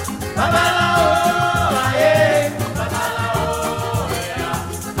 eia. Babalaô, aê, babalaô,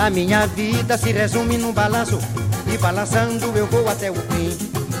 eia. A minha vida se resume num balanço e balançando eu vou até o fim.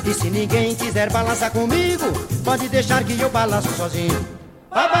 E se ninguém quiser balançar comigo, pode deixar que eu balanço sozinho.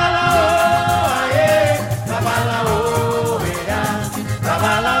 Babalaô, aê, babalaô, eia.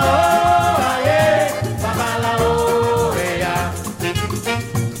 Babalaô, aê, babalaô, eia.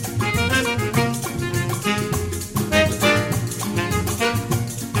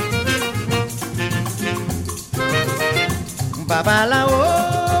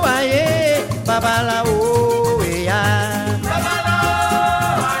 Babalaô, aê, babalaô, eia.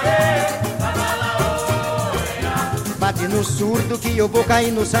 Bate no surdo que eu vou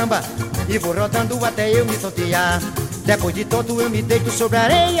cair no samba e vou rodando até eu me tontear. Depois de tonto eu me deito sobre a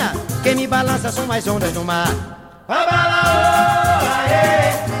areia. Quem me balança são as ondas do mar. Babalaô,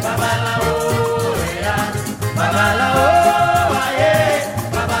 aê, babalaô, eia. Babalaô, aê,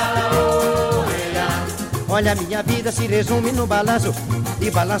 babalaô, eia. Olha, minha vida se resume no balanço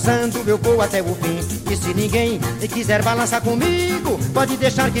e balançando eu vou até o fim. E se ninguém quiser balançar comigo, pode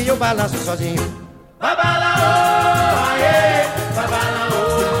deixar que eu balanço sozinho. Babalaô, aê,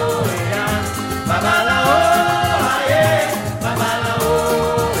 babalaô, eia. Babalaô, aê,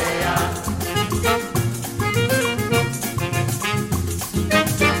 babalaô, eia.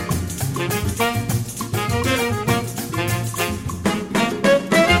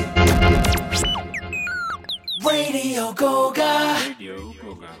 Radio Goga.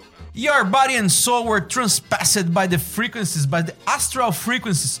 Your body and soul were transpassed by the frequencies, by the astral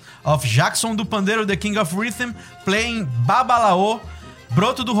frequencies of Jackson do Pandeiro, the King of Rhythm, playing Babalaô,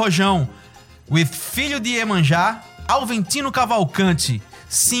 Broto do Rojão, with Filho de Iemanjá, Alventino Cavalcante,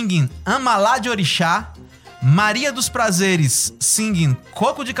 singing Amalá de Orixá, Maria dos Prazeres, singing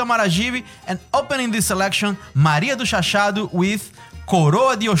Coco de Camaragibe, and opening this selection, Maria do Chachado with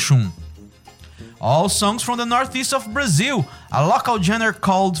Coroa de Oxum. All songs from the northeast of Brazil, a local genre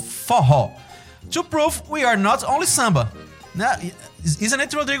called Forró. To prove we are not only samba. Now, isn't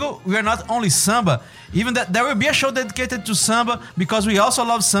it, Rodrigo? We are not only samba. Even that there will be a show dedicated to samba because we also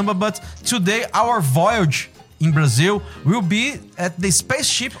love samba. But today our voyage in Brazil will be at the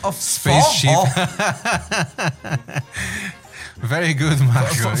spaceship of Spaceship. Very good,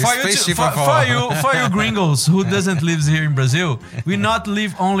 Marco. For you gringos who doesn't live here in Brazil, we not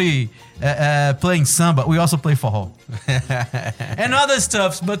live only playing samba, we also play forró. And other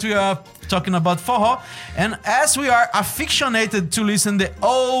stuffs, but we are talking about forró. And as we are aficionated to listen the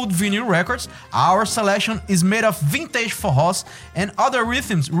old vinyl records, our selection is made of vintage forrós and other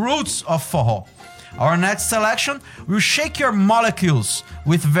rhythms, roots of forró. Our next selection will shake your molecules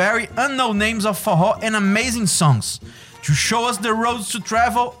with very unknown names of forró and amazing songs. To show us the roads to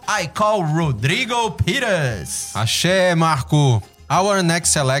travel, I call Rodrigo Pires. Axé, Marco. Our next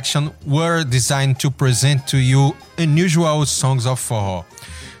selection were designed to present to you unusual songs of forró.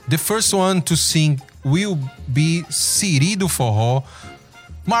 The first one to sing will be Siri do Forró.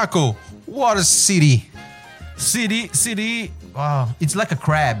 Marco, what is Siri? Siri, wow, it's like a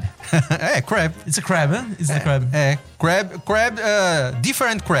crab. Crab. It's a crab, huh? It's the crab. Crab,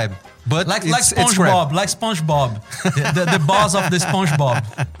 different crab. But like SpongeBob, the boss of the SpongeBob.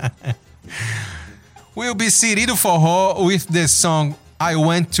 Will be Siri do Forró with the song I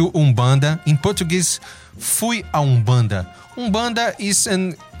Went to Umbanda. In Portuguese, Fui a Umbanda. Umbanda is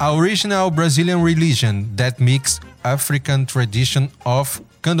an original Brazilian religion that mixes African tradition of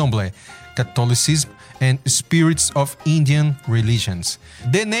Candomblé, Catholicism, and spirits of Indian religions.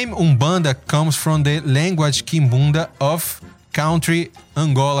 The name Umbanda comes from the language Kimbunda of country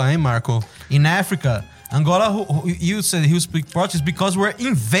Angola, Marco? In Africa, Angola, who you said he speak Portuguese because we're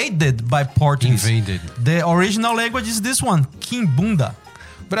invaded by Portuguese. The original language is this one, Kimbunda.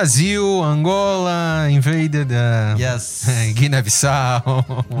 Brazil, Angola, invaded. Yes.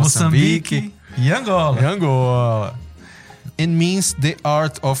 Guiné-Bissau, Mozambique, e Angola. It means the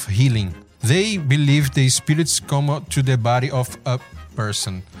art of healing. They believe the spirits come to the body of a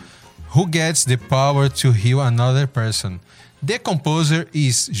person who gets the power to heal another person. The composer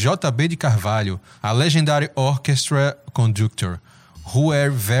is J.B. de Carvalho, a legendary orchestra conductor, who were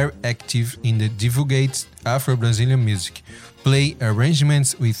very active in the divulgate Afro-Brazilian music, play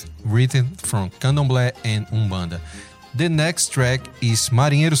arrangements with written from Candomblé and Umbanda. The next track is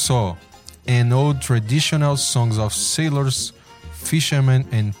Marinheiro Só, an old traditional songs of sailors, fishermen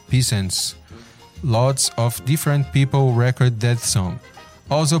and peasants. Lots of different people record that song,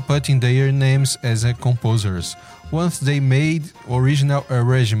 also putting their names as composers, once they made original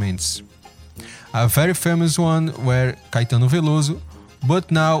arrangements. A very famous one were Caetano Veloso, but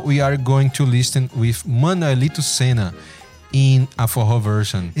now we are going to listen with Manuelito Senna in a forró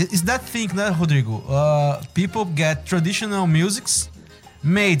version. Is that thing that, Rodrigo? People get traditional musics,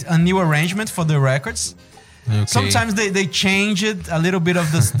 made a new arrangement for the records. Okay. Sometimes they change it a little bit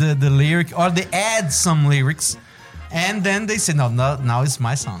of the lyric, or they add some lyrics, and then they say, no, now it's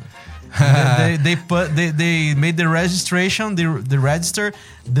my song. they made the registration, the register,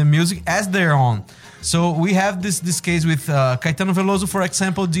 the music as their own. So we have this case with Caetano Veloso, for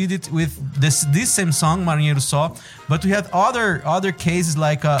example, did it with this same song, Marinheiro Só. But we have other cases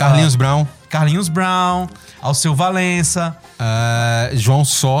like Carlinhos Brown, Alceu Valença, João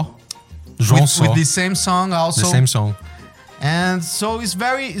Só. With the same song also. The same song. And so it's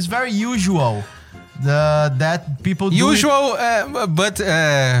very usual that people do usual, but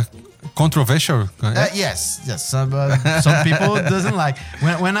controversial. Yes. Some people doesn't like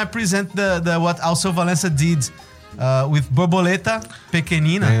when I present the what Alceu Valença did with Borboleta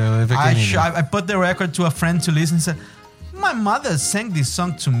Pequenina. I put the record to a friend to listen and said, my mother sang this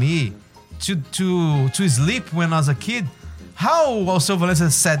song to me to sleep when I was a kid. How Alceu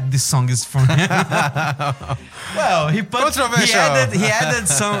Valença said this song is from him? Well, he added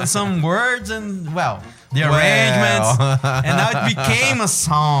some words and the arrangements, and now it became a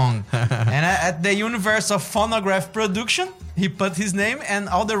song. And at the universe of phonograph production, he put his name, and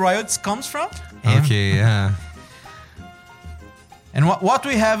all the royalties comes from him. Okay, yeah. And what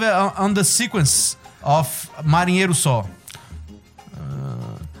we have on the sequence of Marinheiro Só?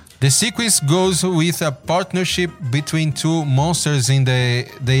 The sequence goes with a partnership between two monsters in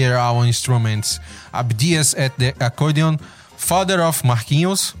their own instruments. Abdias at the accordion, father of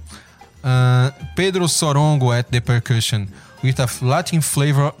Marquinhos, Pedro Sorongo at the percussion, with a Latin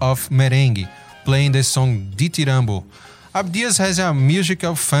flavor of merengue, playing the song Ditirambo. Abdias has a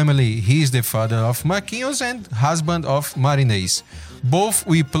musical family. He is the father of Marquinhos and husband of Marinês. Both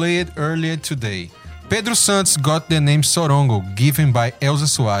we played earlier today. Pedro Santos got the name Sorongo, given by Elza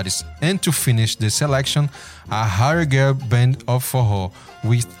Soares, and to finish the selection, a higher girl band of forró,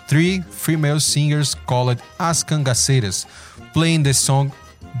 with 3 female singers called As Cangaceiras, playing the song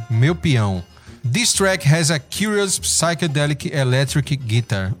Meu Peão. This track has a curious psychedelic electric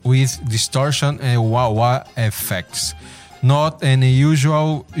guitar with distortion and wah-wah effects, not an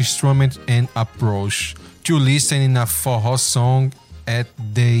usual instrument and approach to listen in a forró song at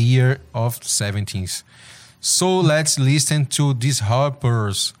the year of 70s. So let's listen to these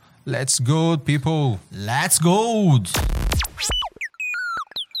harpers. Let's go, people. Let's go.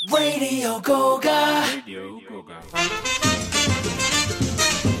 Radio Goga. Radio Goga.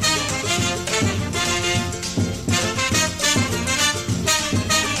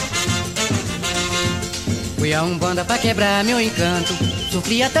 Fui a Umbanda pra quebrar meu encanto.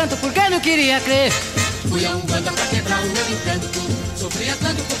 Sofria tanto porque não queria crer. Fui a Umbanda pra quebrar o meu encanto. Sofria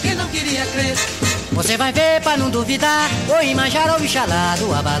tanto porque não queria crer. Você vai ver pra não duvidar. O Imanjá ou Ixalá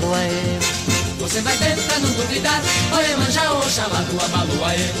do Abaloaê. Você vai ver pra não duvidar. O Imanjá ou Ixalá do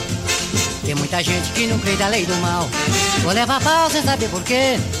Abaloaê. Tem muita gente que não crê da lei do mal. Vou levar pau sem saber por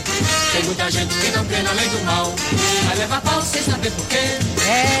quê. Tem muita gente que não crê na lei do mal. Vai levar pau sem saber por quê.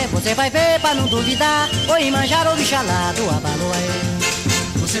 É, você vai ver pra não duvidar. O Imanjá ou Ixalá do Abaloaê.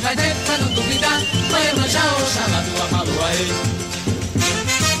 Você vai ver pra não duvidar. O Imanjá ou Ixalá do Abaloaê.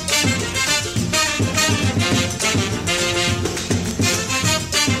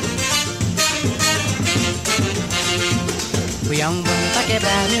 Fui a Umbanda pra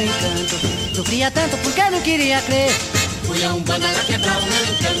quebrar meu encanto. Sofria tanto porque não queria crer. Fui a Umbanda pra quebrar o meu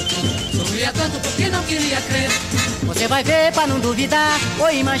encanto. Sofria tanto porque não queria crer. Você vai ver pra não duvidar. O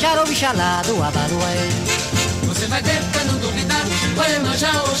Imanjá ou Ixalá do Abaloaê. Você vai ver pra não duvidar. O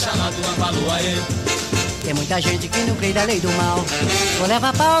Imanjá ou Ixalá do Abaloaê. Tem muita gente que não crê da lei do mal. Vou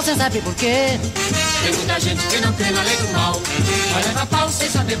levar pau sem saber por quê. Tem muita gente que não crê na lei do mal. Vai levar pau sem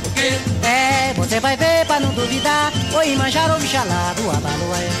saber por quê. É, você vai ver pra não duvidar. O Imanjá ou Ixalá do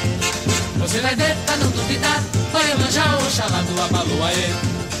Abaloaê. Você vai ver pra não duvidar. O Imanjá ou Ixalá do Abaloaê.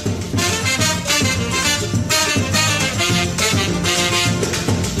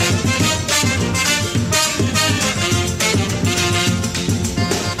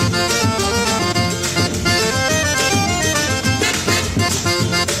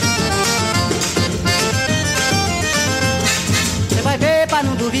 Pra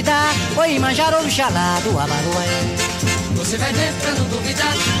não duvidar, o Imanjá ou Ixalá do Abaloaê. Você vai ver pra não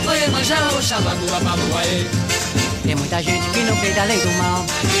duvidar. O Imanjá ou Ixalá do Abaloaê. Tem muita gente que não crê da lei do mal.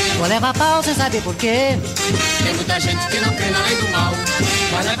 Vou levar pau sem saber por quê. Tem muita gente que não crê na lei do mal.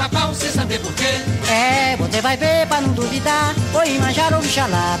 Vai levar pau sem saber por quê. É, você vai ver pra não duvidar. O Imanjá ou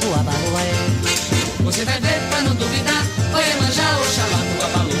Ixalá do Abaloaê. Você vai ver pra não duvidar. O Imanjá ou Ixalá do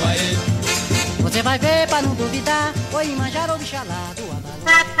Abaloaê. Você vai ver pra não duvidar. O Imanjá ou Ixalá do Abaloaê.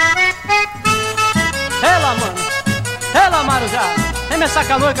 Ela, mano! Ela, Marujá! Vem me essa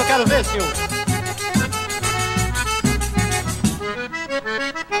canoa que eu quero ver, senhor!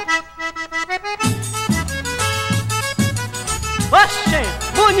 Oxê!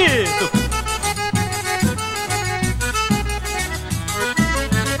 Bonito!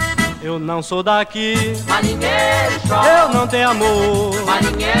 Eu não sou daqui, marinheiro só. Eu não tenho amor,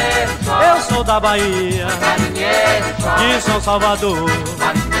 marinheiro só. Eu sou da Bahia, marinheiro só. De São Salvador,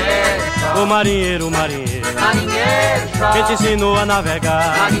 marinheiro só. O marinheiro, marinheiro, marinheiro só. Quem te ensinou a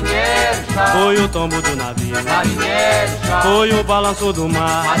navegar, marinheiro só. Foi o tombo do navio, marinheiro só. Foi o balanço do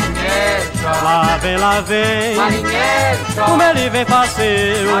mar, marinheiro só. Lá vem, marinheiro só. Como ele vem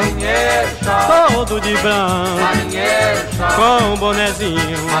passeio, marinheiro só. Todo de branco, marinheiro só. Com um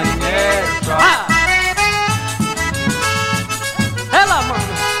bonezinho, marinheiro só. Ah! Ela, mano!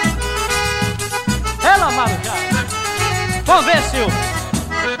 Ela, mano, já! Vamos ver, senhor!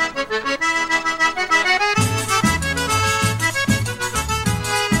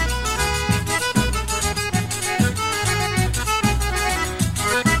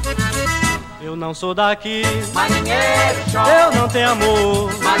 Eu não sou daqui, marinheiro só. Eu não tenho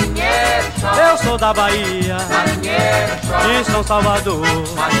amor, marinheiro só. Eu sou da Bahia, marinheiro só. De São Salvador,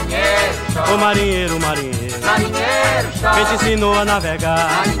 marinheiro só. O marinheiro, marinheiro, marinheiro só. Quem te ensinou a navegar,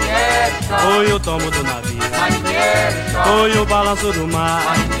 marinheiro só. Foi o tombo do navio, marinheiro só. Foi o balanço do mar,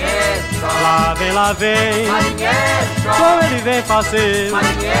 marinheiro só. Lá vem, marinheiro só. Com ele vem passeio,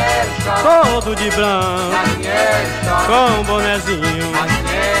 marinheiro só. Todo de branco, marinheiro só. Com um bonezinho,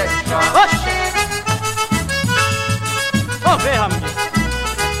 marinheiro só. Oxi! Vamos ver, Ramiro.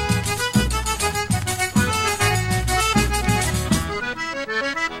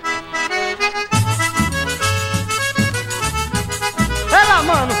 Ela,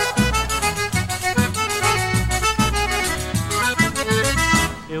 mano!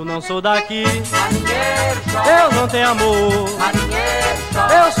 Eu não sou daqui, marinheiro só. Eu não tenho amor, marinheiro só.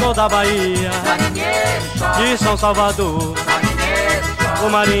 Eu sou da Bahia, marinheiro só. De São Salvador, marinheiro só. O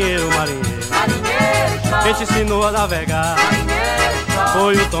marinheiro, marinheiro, marinheiro só. Quem te ensinou a navegar, marinheiro só.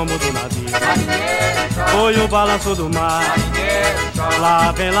 Foi o tombo do navio, marinheiro só. foi o balanço do mar.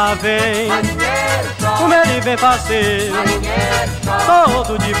 Lá vem, como ele vem parceiro,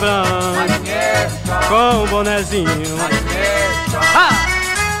 todo de branco, com um bonezinho.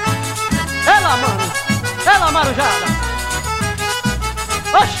 Ela, marujada.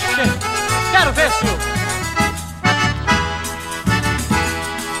 Oxe, quero ver, senhor.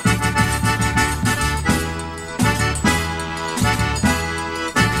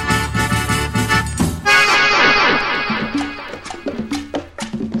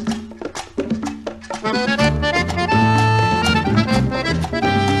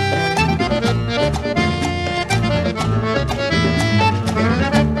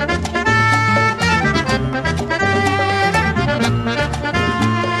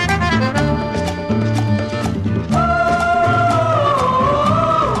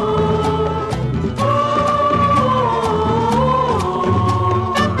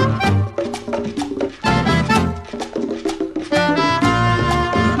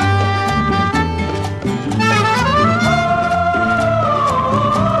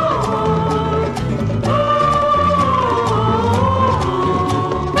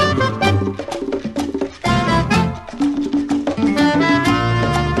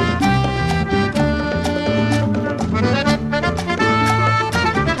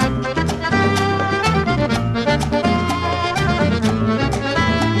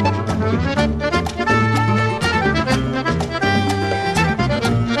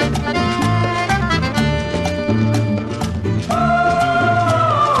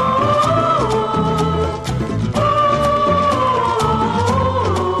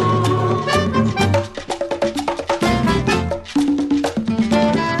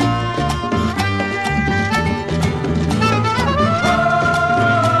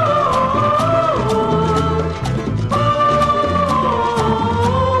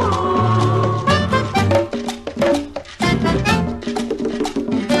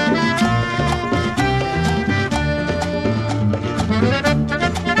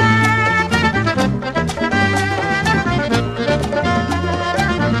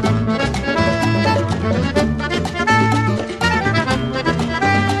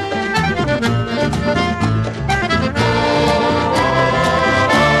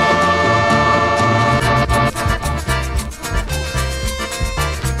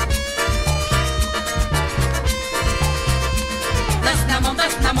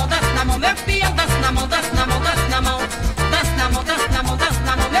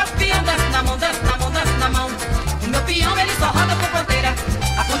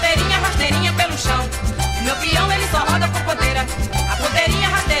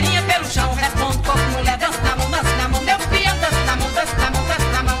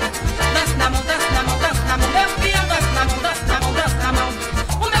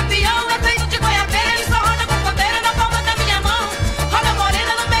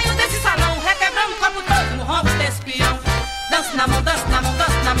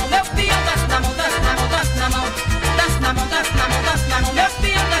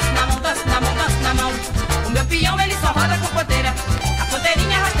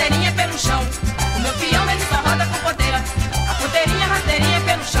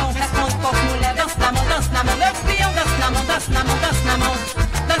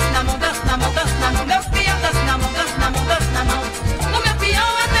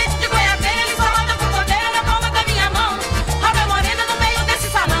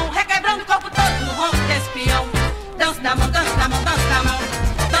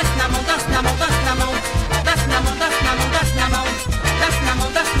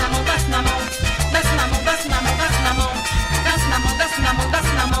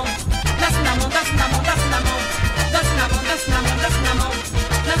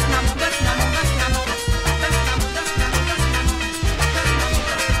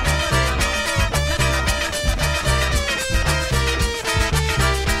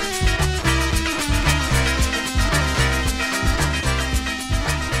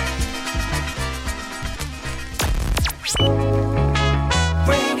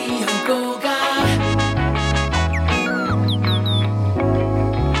 Radio Goga,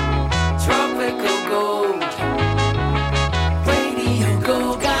 Tropical Gold. Radio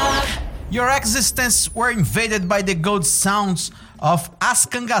Goga. Your existence were invaded by the gold sounds of As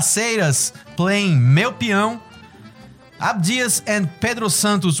Cangaceiras playing Meu Peão, Abdias and Pedro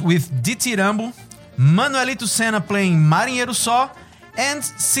Santos with Ditirambo, Manuelito Senna playing Marinheiro Só, and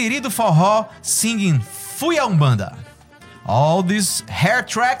Siri do Forró singing Fui a Umbanda. All these hair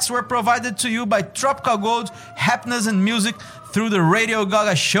tracks were provided to you by Tropical Gold, Happiness and Music through the Radio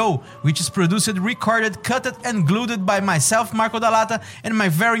Goga show, which is produced, recorded, cut, and glued by myself, Marco Dallata, and my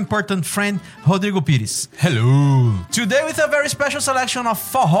very important friend, Rodrigo Pires. Hello! Today with a very special selection of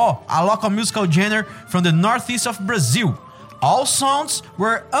forró, a local musical genre from the northeast of Brazil. All songs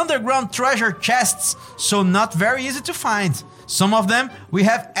were underground treasure chests, so not very easy to find. Some of them we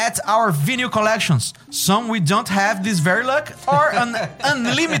have at our vinyl collections. Some we don't have this very luck or an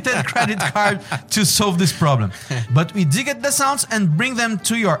unlimited credit card to solve this problem. But we dig at the sounds and bring them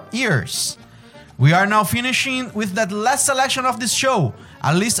to your ears. We are now finishing with that last selection of this show.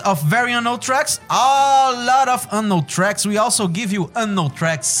 A list of very unknown tracks. A lot of unknown tracks. We also give you unknown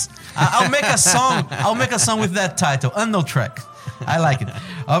tracks. I'll make a song with that title, unknown track. I like it.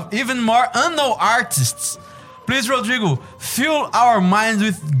 Of even more unknown artists. Please, Rodrigo, fill our minds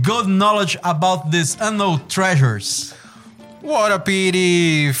with good knowledge about these unknown treasures. What a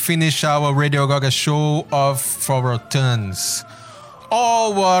pity! Finish our Radio Goga show of Forró tunes.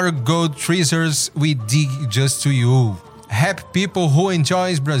 All our gold treasures we dig just to you. Happy people who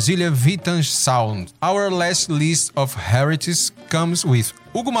enjoys Brazilian vintage sound. Our last list of heritage comes with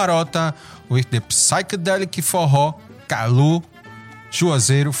Hugo Marota with the psychedelic forró Calu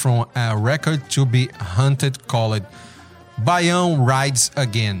Juazeiro from a record to be hunted called Baião Rides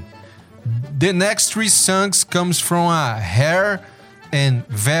Again. The next three songs comes from a Hair and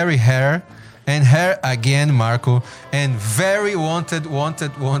Very Hair and Hair Again, Marco, and Very Wanted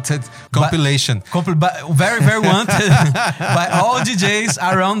compilation. Very, very wanted by all DJs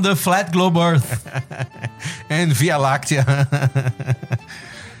around the flat globe Earth. And Via Láctea.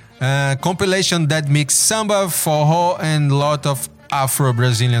 Compilation that mix samba, forró, and lot of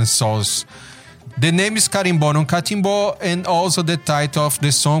Afro-Brazilian souls. The name is Carimbó no Catimbó, and also the title of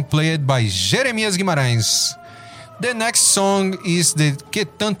the song played by Jeremias Guimarães. The next song is the Que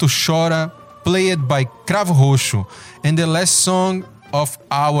Tanto Chora, played by Cravo Roxo, and the last song of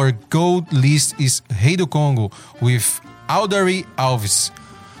our gold list is Rei do Congo with Aldari Alves.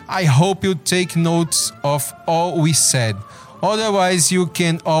 I hope you take notes of all we said. Otherwise, you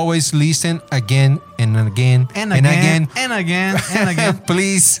can always listen again and again and again.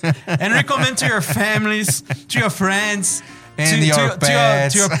 Please. And recommend to your families, to your friends, and your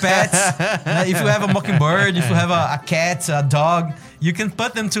pets. To your pets. If you have a mockingbird, if you have a cat, a dog, you can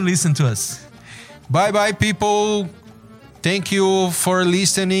put them to listen to us. Bye-bye, people. Thank you for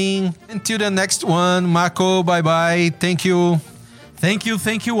listening. Until the next one, Marco, bye-bye. Thank you. Thank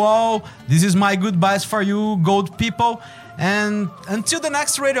you all. This is my goodbyes for you, gold people. And until the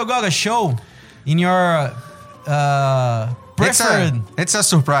next Radio Goga show, in your preferred... It's a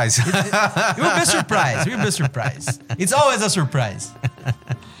surprise. It will be a surprise. It's always a surprise.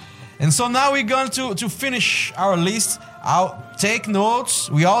 And so now we're going to finish our list. I'll take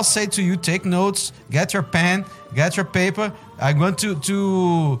notes. We all say to you, take notes. Get your pen, get your paper. I'm going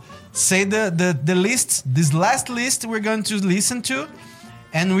to say the list, this last list we're going to listen to.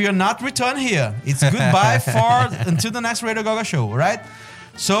 And we are not return here. It's goodbye until the next Radio Goga show, right?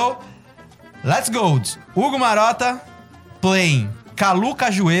 So, let's go. Hugo Marota playing Calu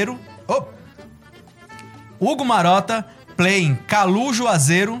Cajueiro. Oh. Hugo Marota playing Calu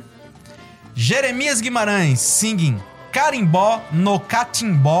Juazeiro. Jeremias Guimarães singing Carimbó no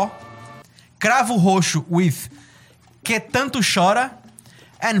Catimbó. Cravo Roxo with Que Tanto Chora.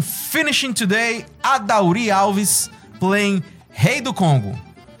 And finishing today, Aldari Alves playing Rei do Congo.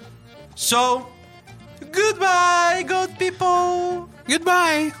 So, goodbye, gold people.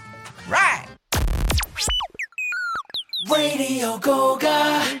 Goodbye. Right. Radio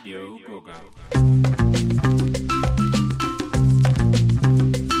Goga. Radio Goga.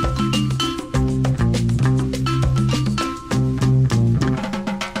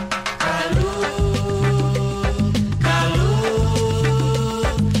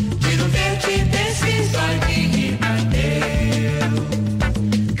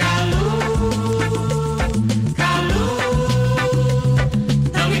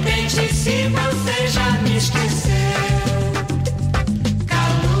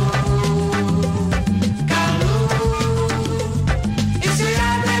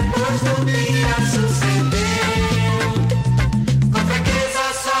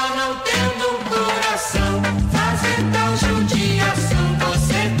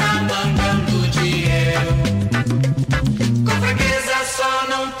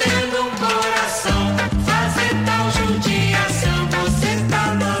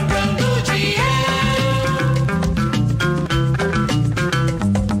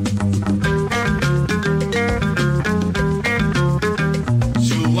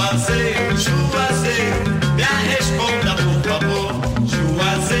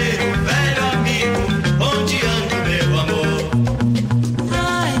 Juazeiro, velho amigo, onde anda meu amor?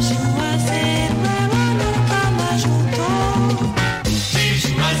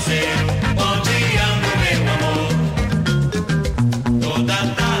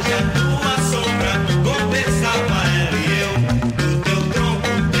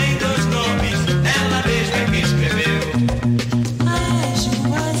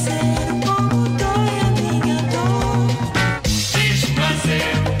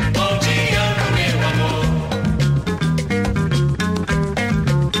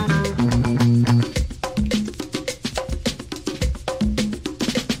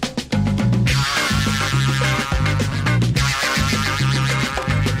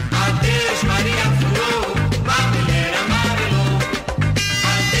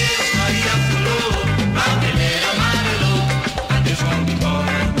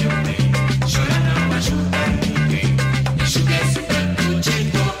 chora, meu bem, chora não ajuda ninguém. Enxuga esse pranto de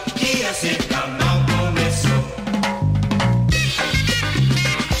dor, que a seca mal começou.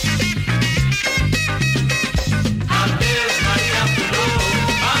 Adeus, Maria pulou,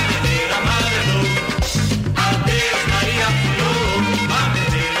 a bandeira amarelou. Adeus, Maria pulou, a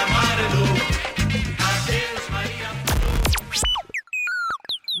bandeira amarelou. Adeus, Maria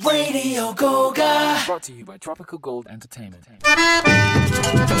pulou. Radio Goga. Brought to you by Tropical Gold Entertainment.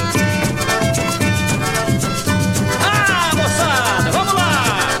 Ah, moçada, vamos lá!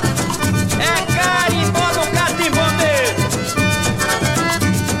 É carimbó no catimbó mesmo!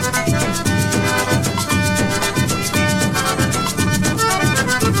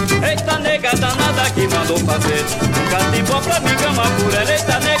 Eita nega danada que mandou fazer um catimbó pra mim gamar por ela.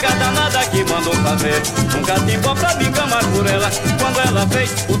 Eita nega danada que mandou fazer um catimbó pra mim gamar por ela. Quando ela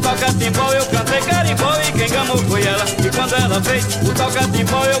fez o tal catimbó eu cantei carimbó e quem gamou foi ela. E quando ela fez o tal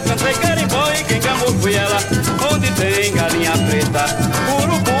catimbó eu cantei carimbó e quem gamou foi ela. Onde tem galinha preta,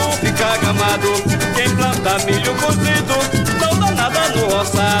 urubu fica gamado. Quem planta milho cozido não dá nada no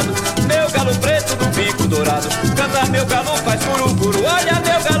roçado. Meu galo preto do bico dourado canta meu galo faz furufuru. Olha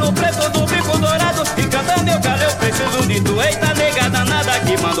meu galo preto do bico dourado e canta meu galo eu preciso de tu. Eita nega danada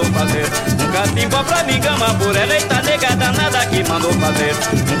que mandou fazer um catimbó pra mim gamar por ela. Eita nega danada que mandou fazer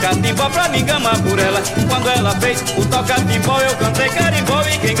um catimbó pra mim gamar por ela. Quando ela fez o tal catimbó eu cantei carimbó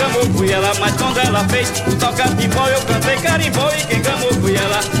e quem gamou fui ela. Mas quando ela fez o tal catimbó eu cantei carimbó e quem gamou fui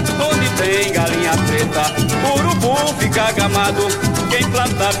ela. Onde tem galinha preta, urubu fica gamado. Quem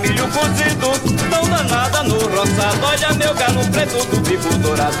planta milho cozido não dá nada no roçado. Olha meu galo preto do bico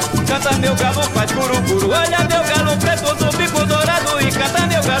dourado canta meu galo faz curupuru. Olha meu galo preto do bico dourado e canta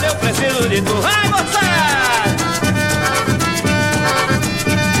meu galo eu preciso de tu. Vai moçada!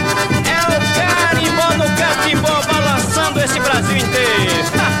 É o carimbó no catimbó balançando esse Brasil inteiro.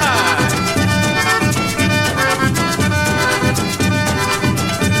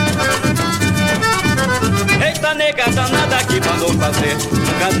 Eita nega danada que mandou fazer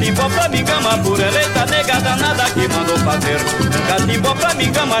um catimbó pra mim gamar por ela. Eita nega danada que mandou fazer um catimbó pra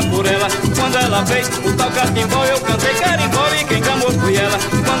mim gamar por ela. Quando ela fez o tal catimbó eu cantei carimbó e quem gamou fui ela.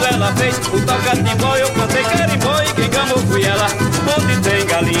 Quando ela fez o tal catimbó eu cantei carimbó e quem gamou fui ela. Onde tem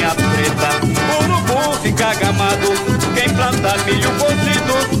galinha preta, urubu fica gamado. Quem planta milho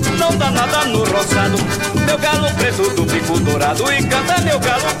cozido não dá nada no roçado. Meu galo preto do bico dourado e canta meu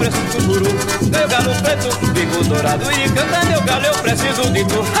galo preto do guru. Meu galo preto do bico dourado e canta meu galo eu preciso de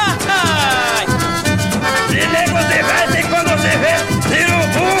tu. Ha, ha. Se nego você vai e quando você vê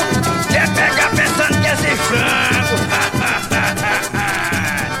urubu quer pegar pensando que é esse frango. Ha, ha, ha, ha, ha.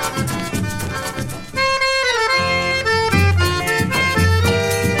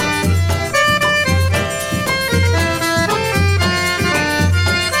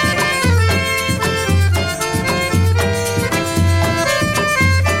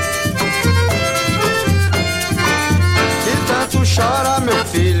 Chora meu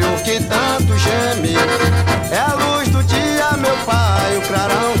filho que tanto geme, é a luz do dia meu pai, o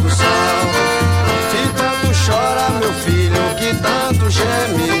clarão do sol. Que tanto chora meu filho que tanto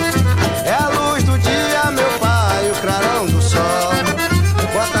geme, é a luz do dia meu pai, o clarão do sol.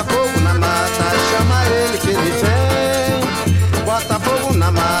 Bota fogo na mata, chama ele que ele vem. Bota fogo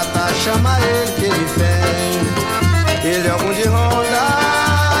na mata, chama ele que ele vem. Ele é algum de ronda,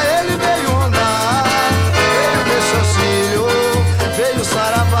 ele veio rondar, veio ver seus filhos, veio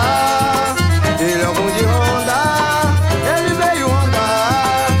saravá. Ele é algum de ronda, ele veio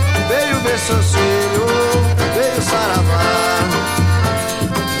rondar, veio ver seus filhos, veio saravá.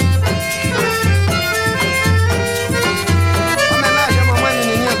 Homenagem à mamãe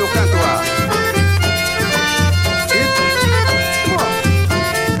menininha do Cantoá.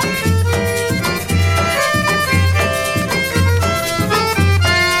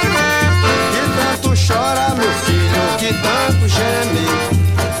 Chora meu filho que tanto geme,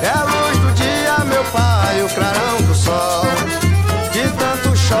 é a luz do dia meu pai, o clarão do sol. Que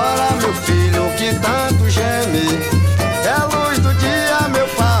tanto chora meu filho que tanto geme, é a luz do dia meu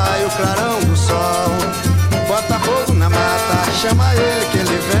pai, o clarão do sol. Bota fogo na mata, chama ele que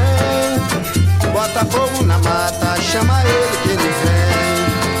ele vem. Bota fogo na mata, chama ele que ele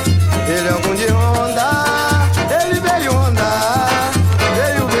vem. Ele é algum de ronda, ele veio rondar,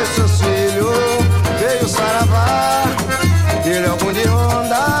 veio ver seus filhos, veio saravá. Ele é algum de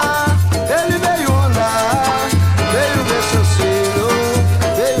ronda, ele veio rondar, veio ver seus filhos,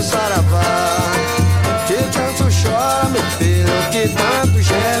 veio saravá. Que tanto chora meu filho, que tanto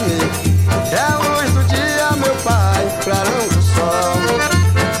geme, é a luz do dia meu pai, clarão do sol.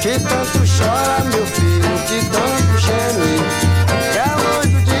 Que tanto chora meu filho, que tanto geme,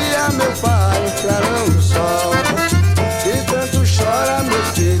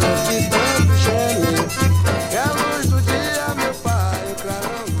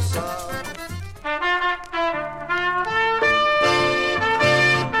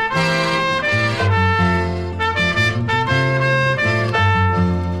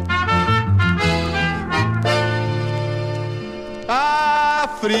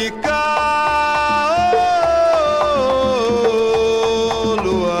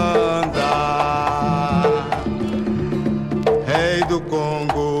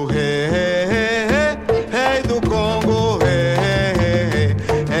 Congo, rei, rei, rei do Congo, rei, rei,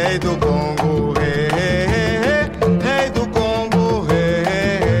 rei do Congo, rei, rei do Congo,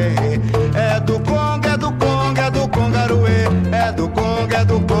 rei. É do Congo, é do Congo, é do Congaruê. É do Congo, é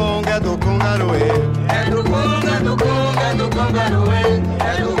do Congo, é do Congaruê. É do Congo, é do Congo, é do Congaruê.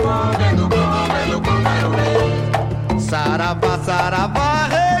 É do Congo, é do Congo, é do Congaruê. Saravá, saravá,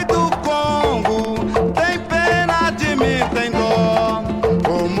 rei do Congo, tem pena de mim, tem dó.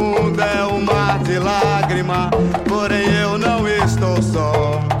 O mundo é um mar de lágrima, porém eu não estou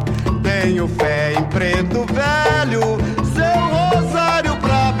só. Tenho fé em preto velho, seu rosário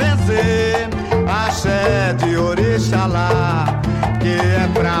pra benzer. Axé de Orixalá, que é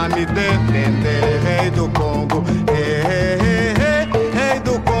pra me defender. Rei do Congo, rei, rei, rei, rei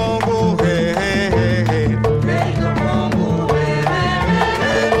do Congo, rei, rei, rei, rei. Rei do Congo, rei,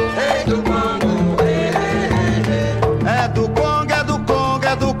 rei, rei do Congo, rei, rei, rei. É do Congo, é do Congo,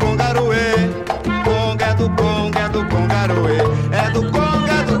 é do Congaruê. Congo é do Congo, é do Congaruê. É do Congo,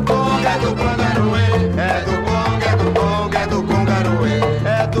 é do Congo, é do Congaruê. É do Congo, é do Congo, é do Congaruê.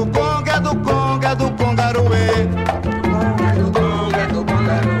 É do Congo, é do Congo, é do Congaruê. É do Congo, é do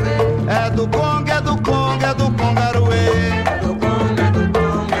Congaruê. É do Congo, é do Congo, é do Congaruê. É do Congo, é do Congo, é do Congaruê. É do Congo, é do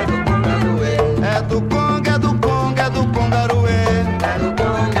Congo, é do Congaruê. É do Congo, é do Congo, é do Congaruê. É do Congo, é do Congo, é do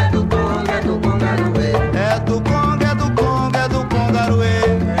Congaruê. É do Congo, é do Congo, é do Congaruê.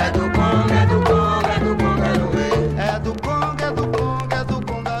 É do Congo, é do Congo, é do Congaruê. É do Congo, é do Congo, é do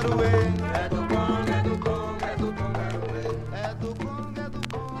Congaruê. É do Congo, é do Congo, é do Congaruê. É do Congo, é do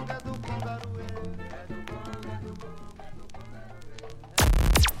Congo, é do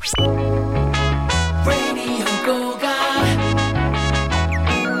Congaruê.